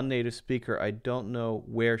a non-native speaker. I don't know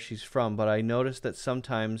where she's from, but I noticed that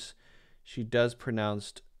sometimes she does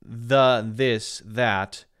pronounce the, this,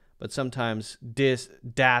 that, but sometimes dis,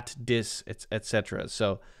 dat, dis, etc.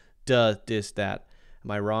 So, duh, dis, that.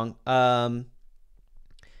 Am I wrong?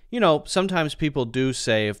 You know, sometimes people do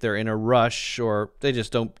say if they're in a rush or they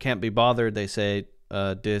just can't be bothered, they say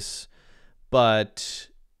dis, but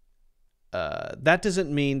that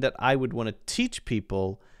doesn't mean that I would want to teach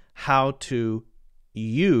people how to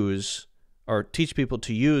use or teach people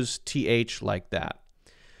to use th like that.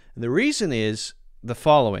 And the reason is the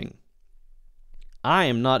following. I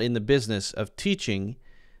am not in the business of teaching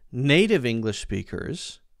native English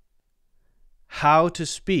speakers how to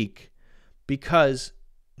speak, because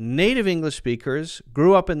native English speakers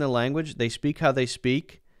grew up in the language. They speak how they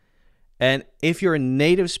speak. And if you're a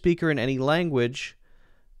native speaker in any language,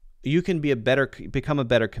 you can become a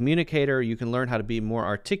better communicator. You can learn how to be more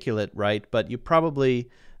articulate, right? But you probably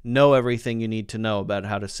know everything you need to know about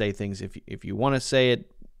how to say things. If you want to say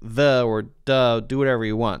it the or duh, do whatever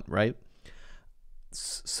you want, right?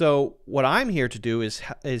 So what I'm here to do is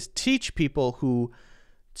teach people who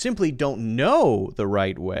simply don't know the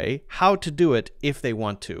right way how to do it if they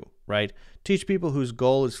want to, right? Teach people whose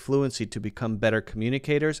goal is fluency to become better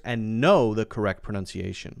communicators and know the correct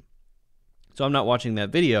pronunciation. So I'm not watching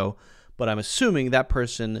that video, but I'm assuming that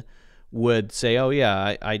person would say, oh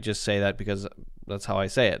yeah, I just say that because that's how I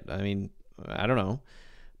say it. I mean, I don't know.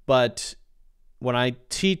 But when I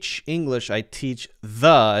teach English, I teach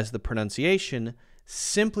the as the pronunciation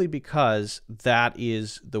simply because that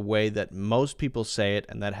is the way that most people say it,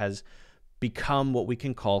 and that has become what we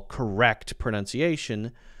can call correct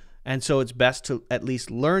pronunciation. And so it's best to at least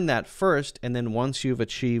learn that first, and then once you've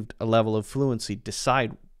achieved a level of fluency,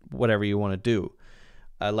 decide whatever you want to do.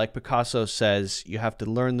 Like Picasso says, you have to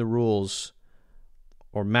learn the rules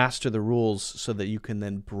or master the rules so that you can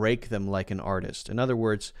then break them like an artist. In other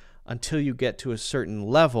words, until you get to a certain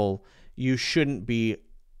level, you shouldn't be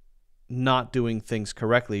not doing things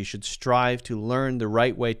correctly. You should strive to learn the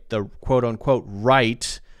right way, the quote-unquote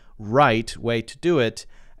right way to do it,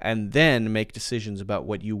 and then make decisions about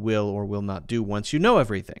what you will or will not do once you know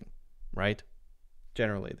everything, right?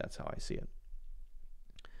 Generally, that's how I see it.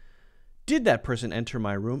 Did that person enter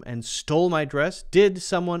my room and stole my dress? Did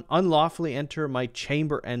someone unlawfully enter my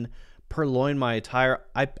chamber and purloin my attire?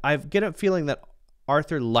 I get a feeling that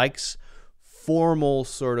Arthur likes formal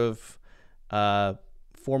sort of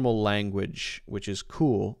formal language, which is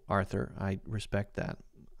cool, Arthur. I respect that.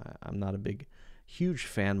 I'm not a huge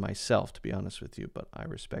fan myself, to be honest with you, but I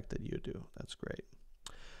respect that you do. That's great.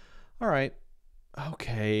 All right.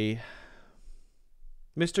 Okay.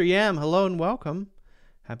 Mr. Yam, hello and welcome.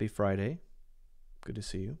 Happy Friday. Good to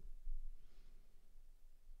see you.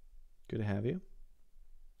 Good to have you.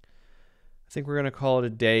 I think we're going to call it a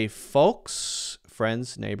day, folks,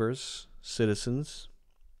 friends, neighbors, citizens.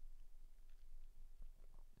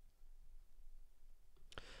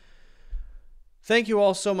 Thank you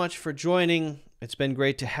all so much for joining. It's been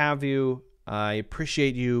great to have you. I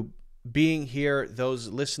appreciate you being here. Those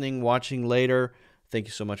listening, watching later, thank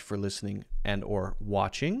you so much for listening and or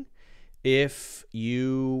watching. If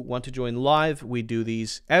you want to join live, we do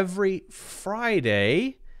these every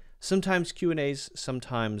Friday. Sometimes Q&As,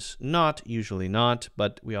 sometimes not, usually not,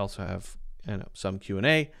 but we also have some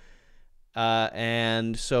Q&A.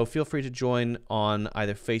 And so feel free to join on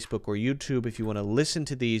either Facebook or YouTube. If you want to listen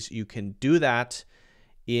to these, you can do that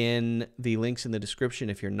in the links in the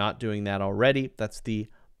description if you're not doing that already. That's the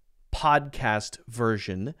podcast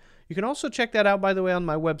version. You can also check that out, by the way, on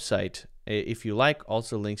my website if you like.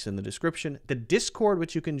 Also links in the description. The Discord,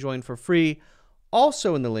 which you can join for free,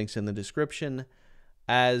 also in the links in the description,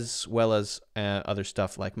 as well as other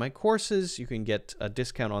stuff like my courses. You can get a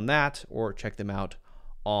discount on that or check them out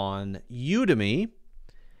on Udemy.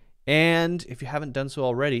 And if you haven't done so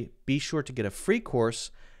already, be sure to get a free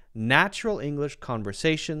course, Natural English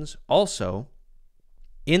Conversations, also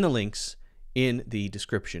in the links in the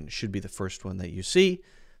description. Should be the first one that you see.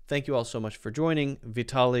 Thank you all so much for joining.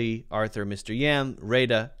 Vitali, Arthur, Mr. Yam,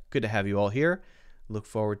 Rada, good to have you all here. Look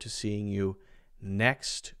forward to seeing you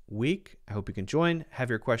next week. I hope you can join. Have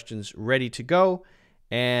your questions ready to go.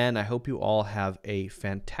 And I hope you all have a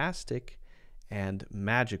fantastic and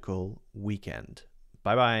magical weekend.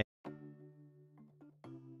 Bye-bye.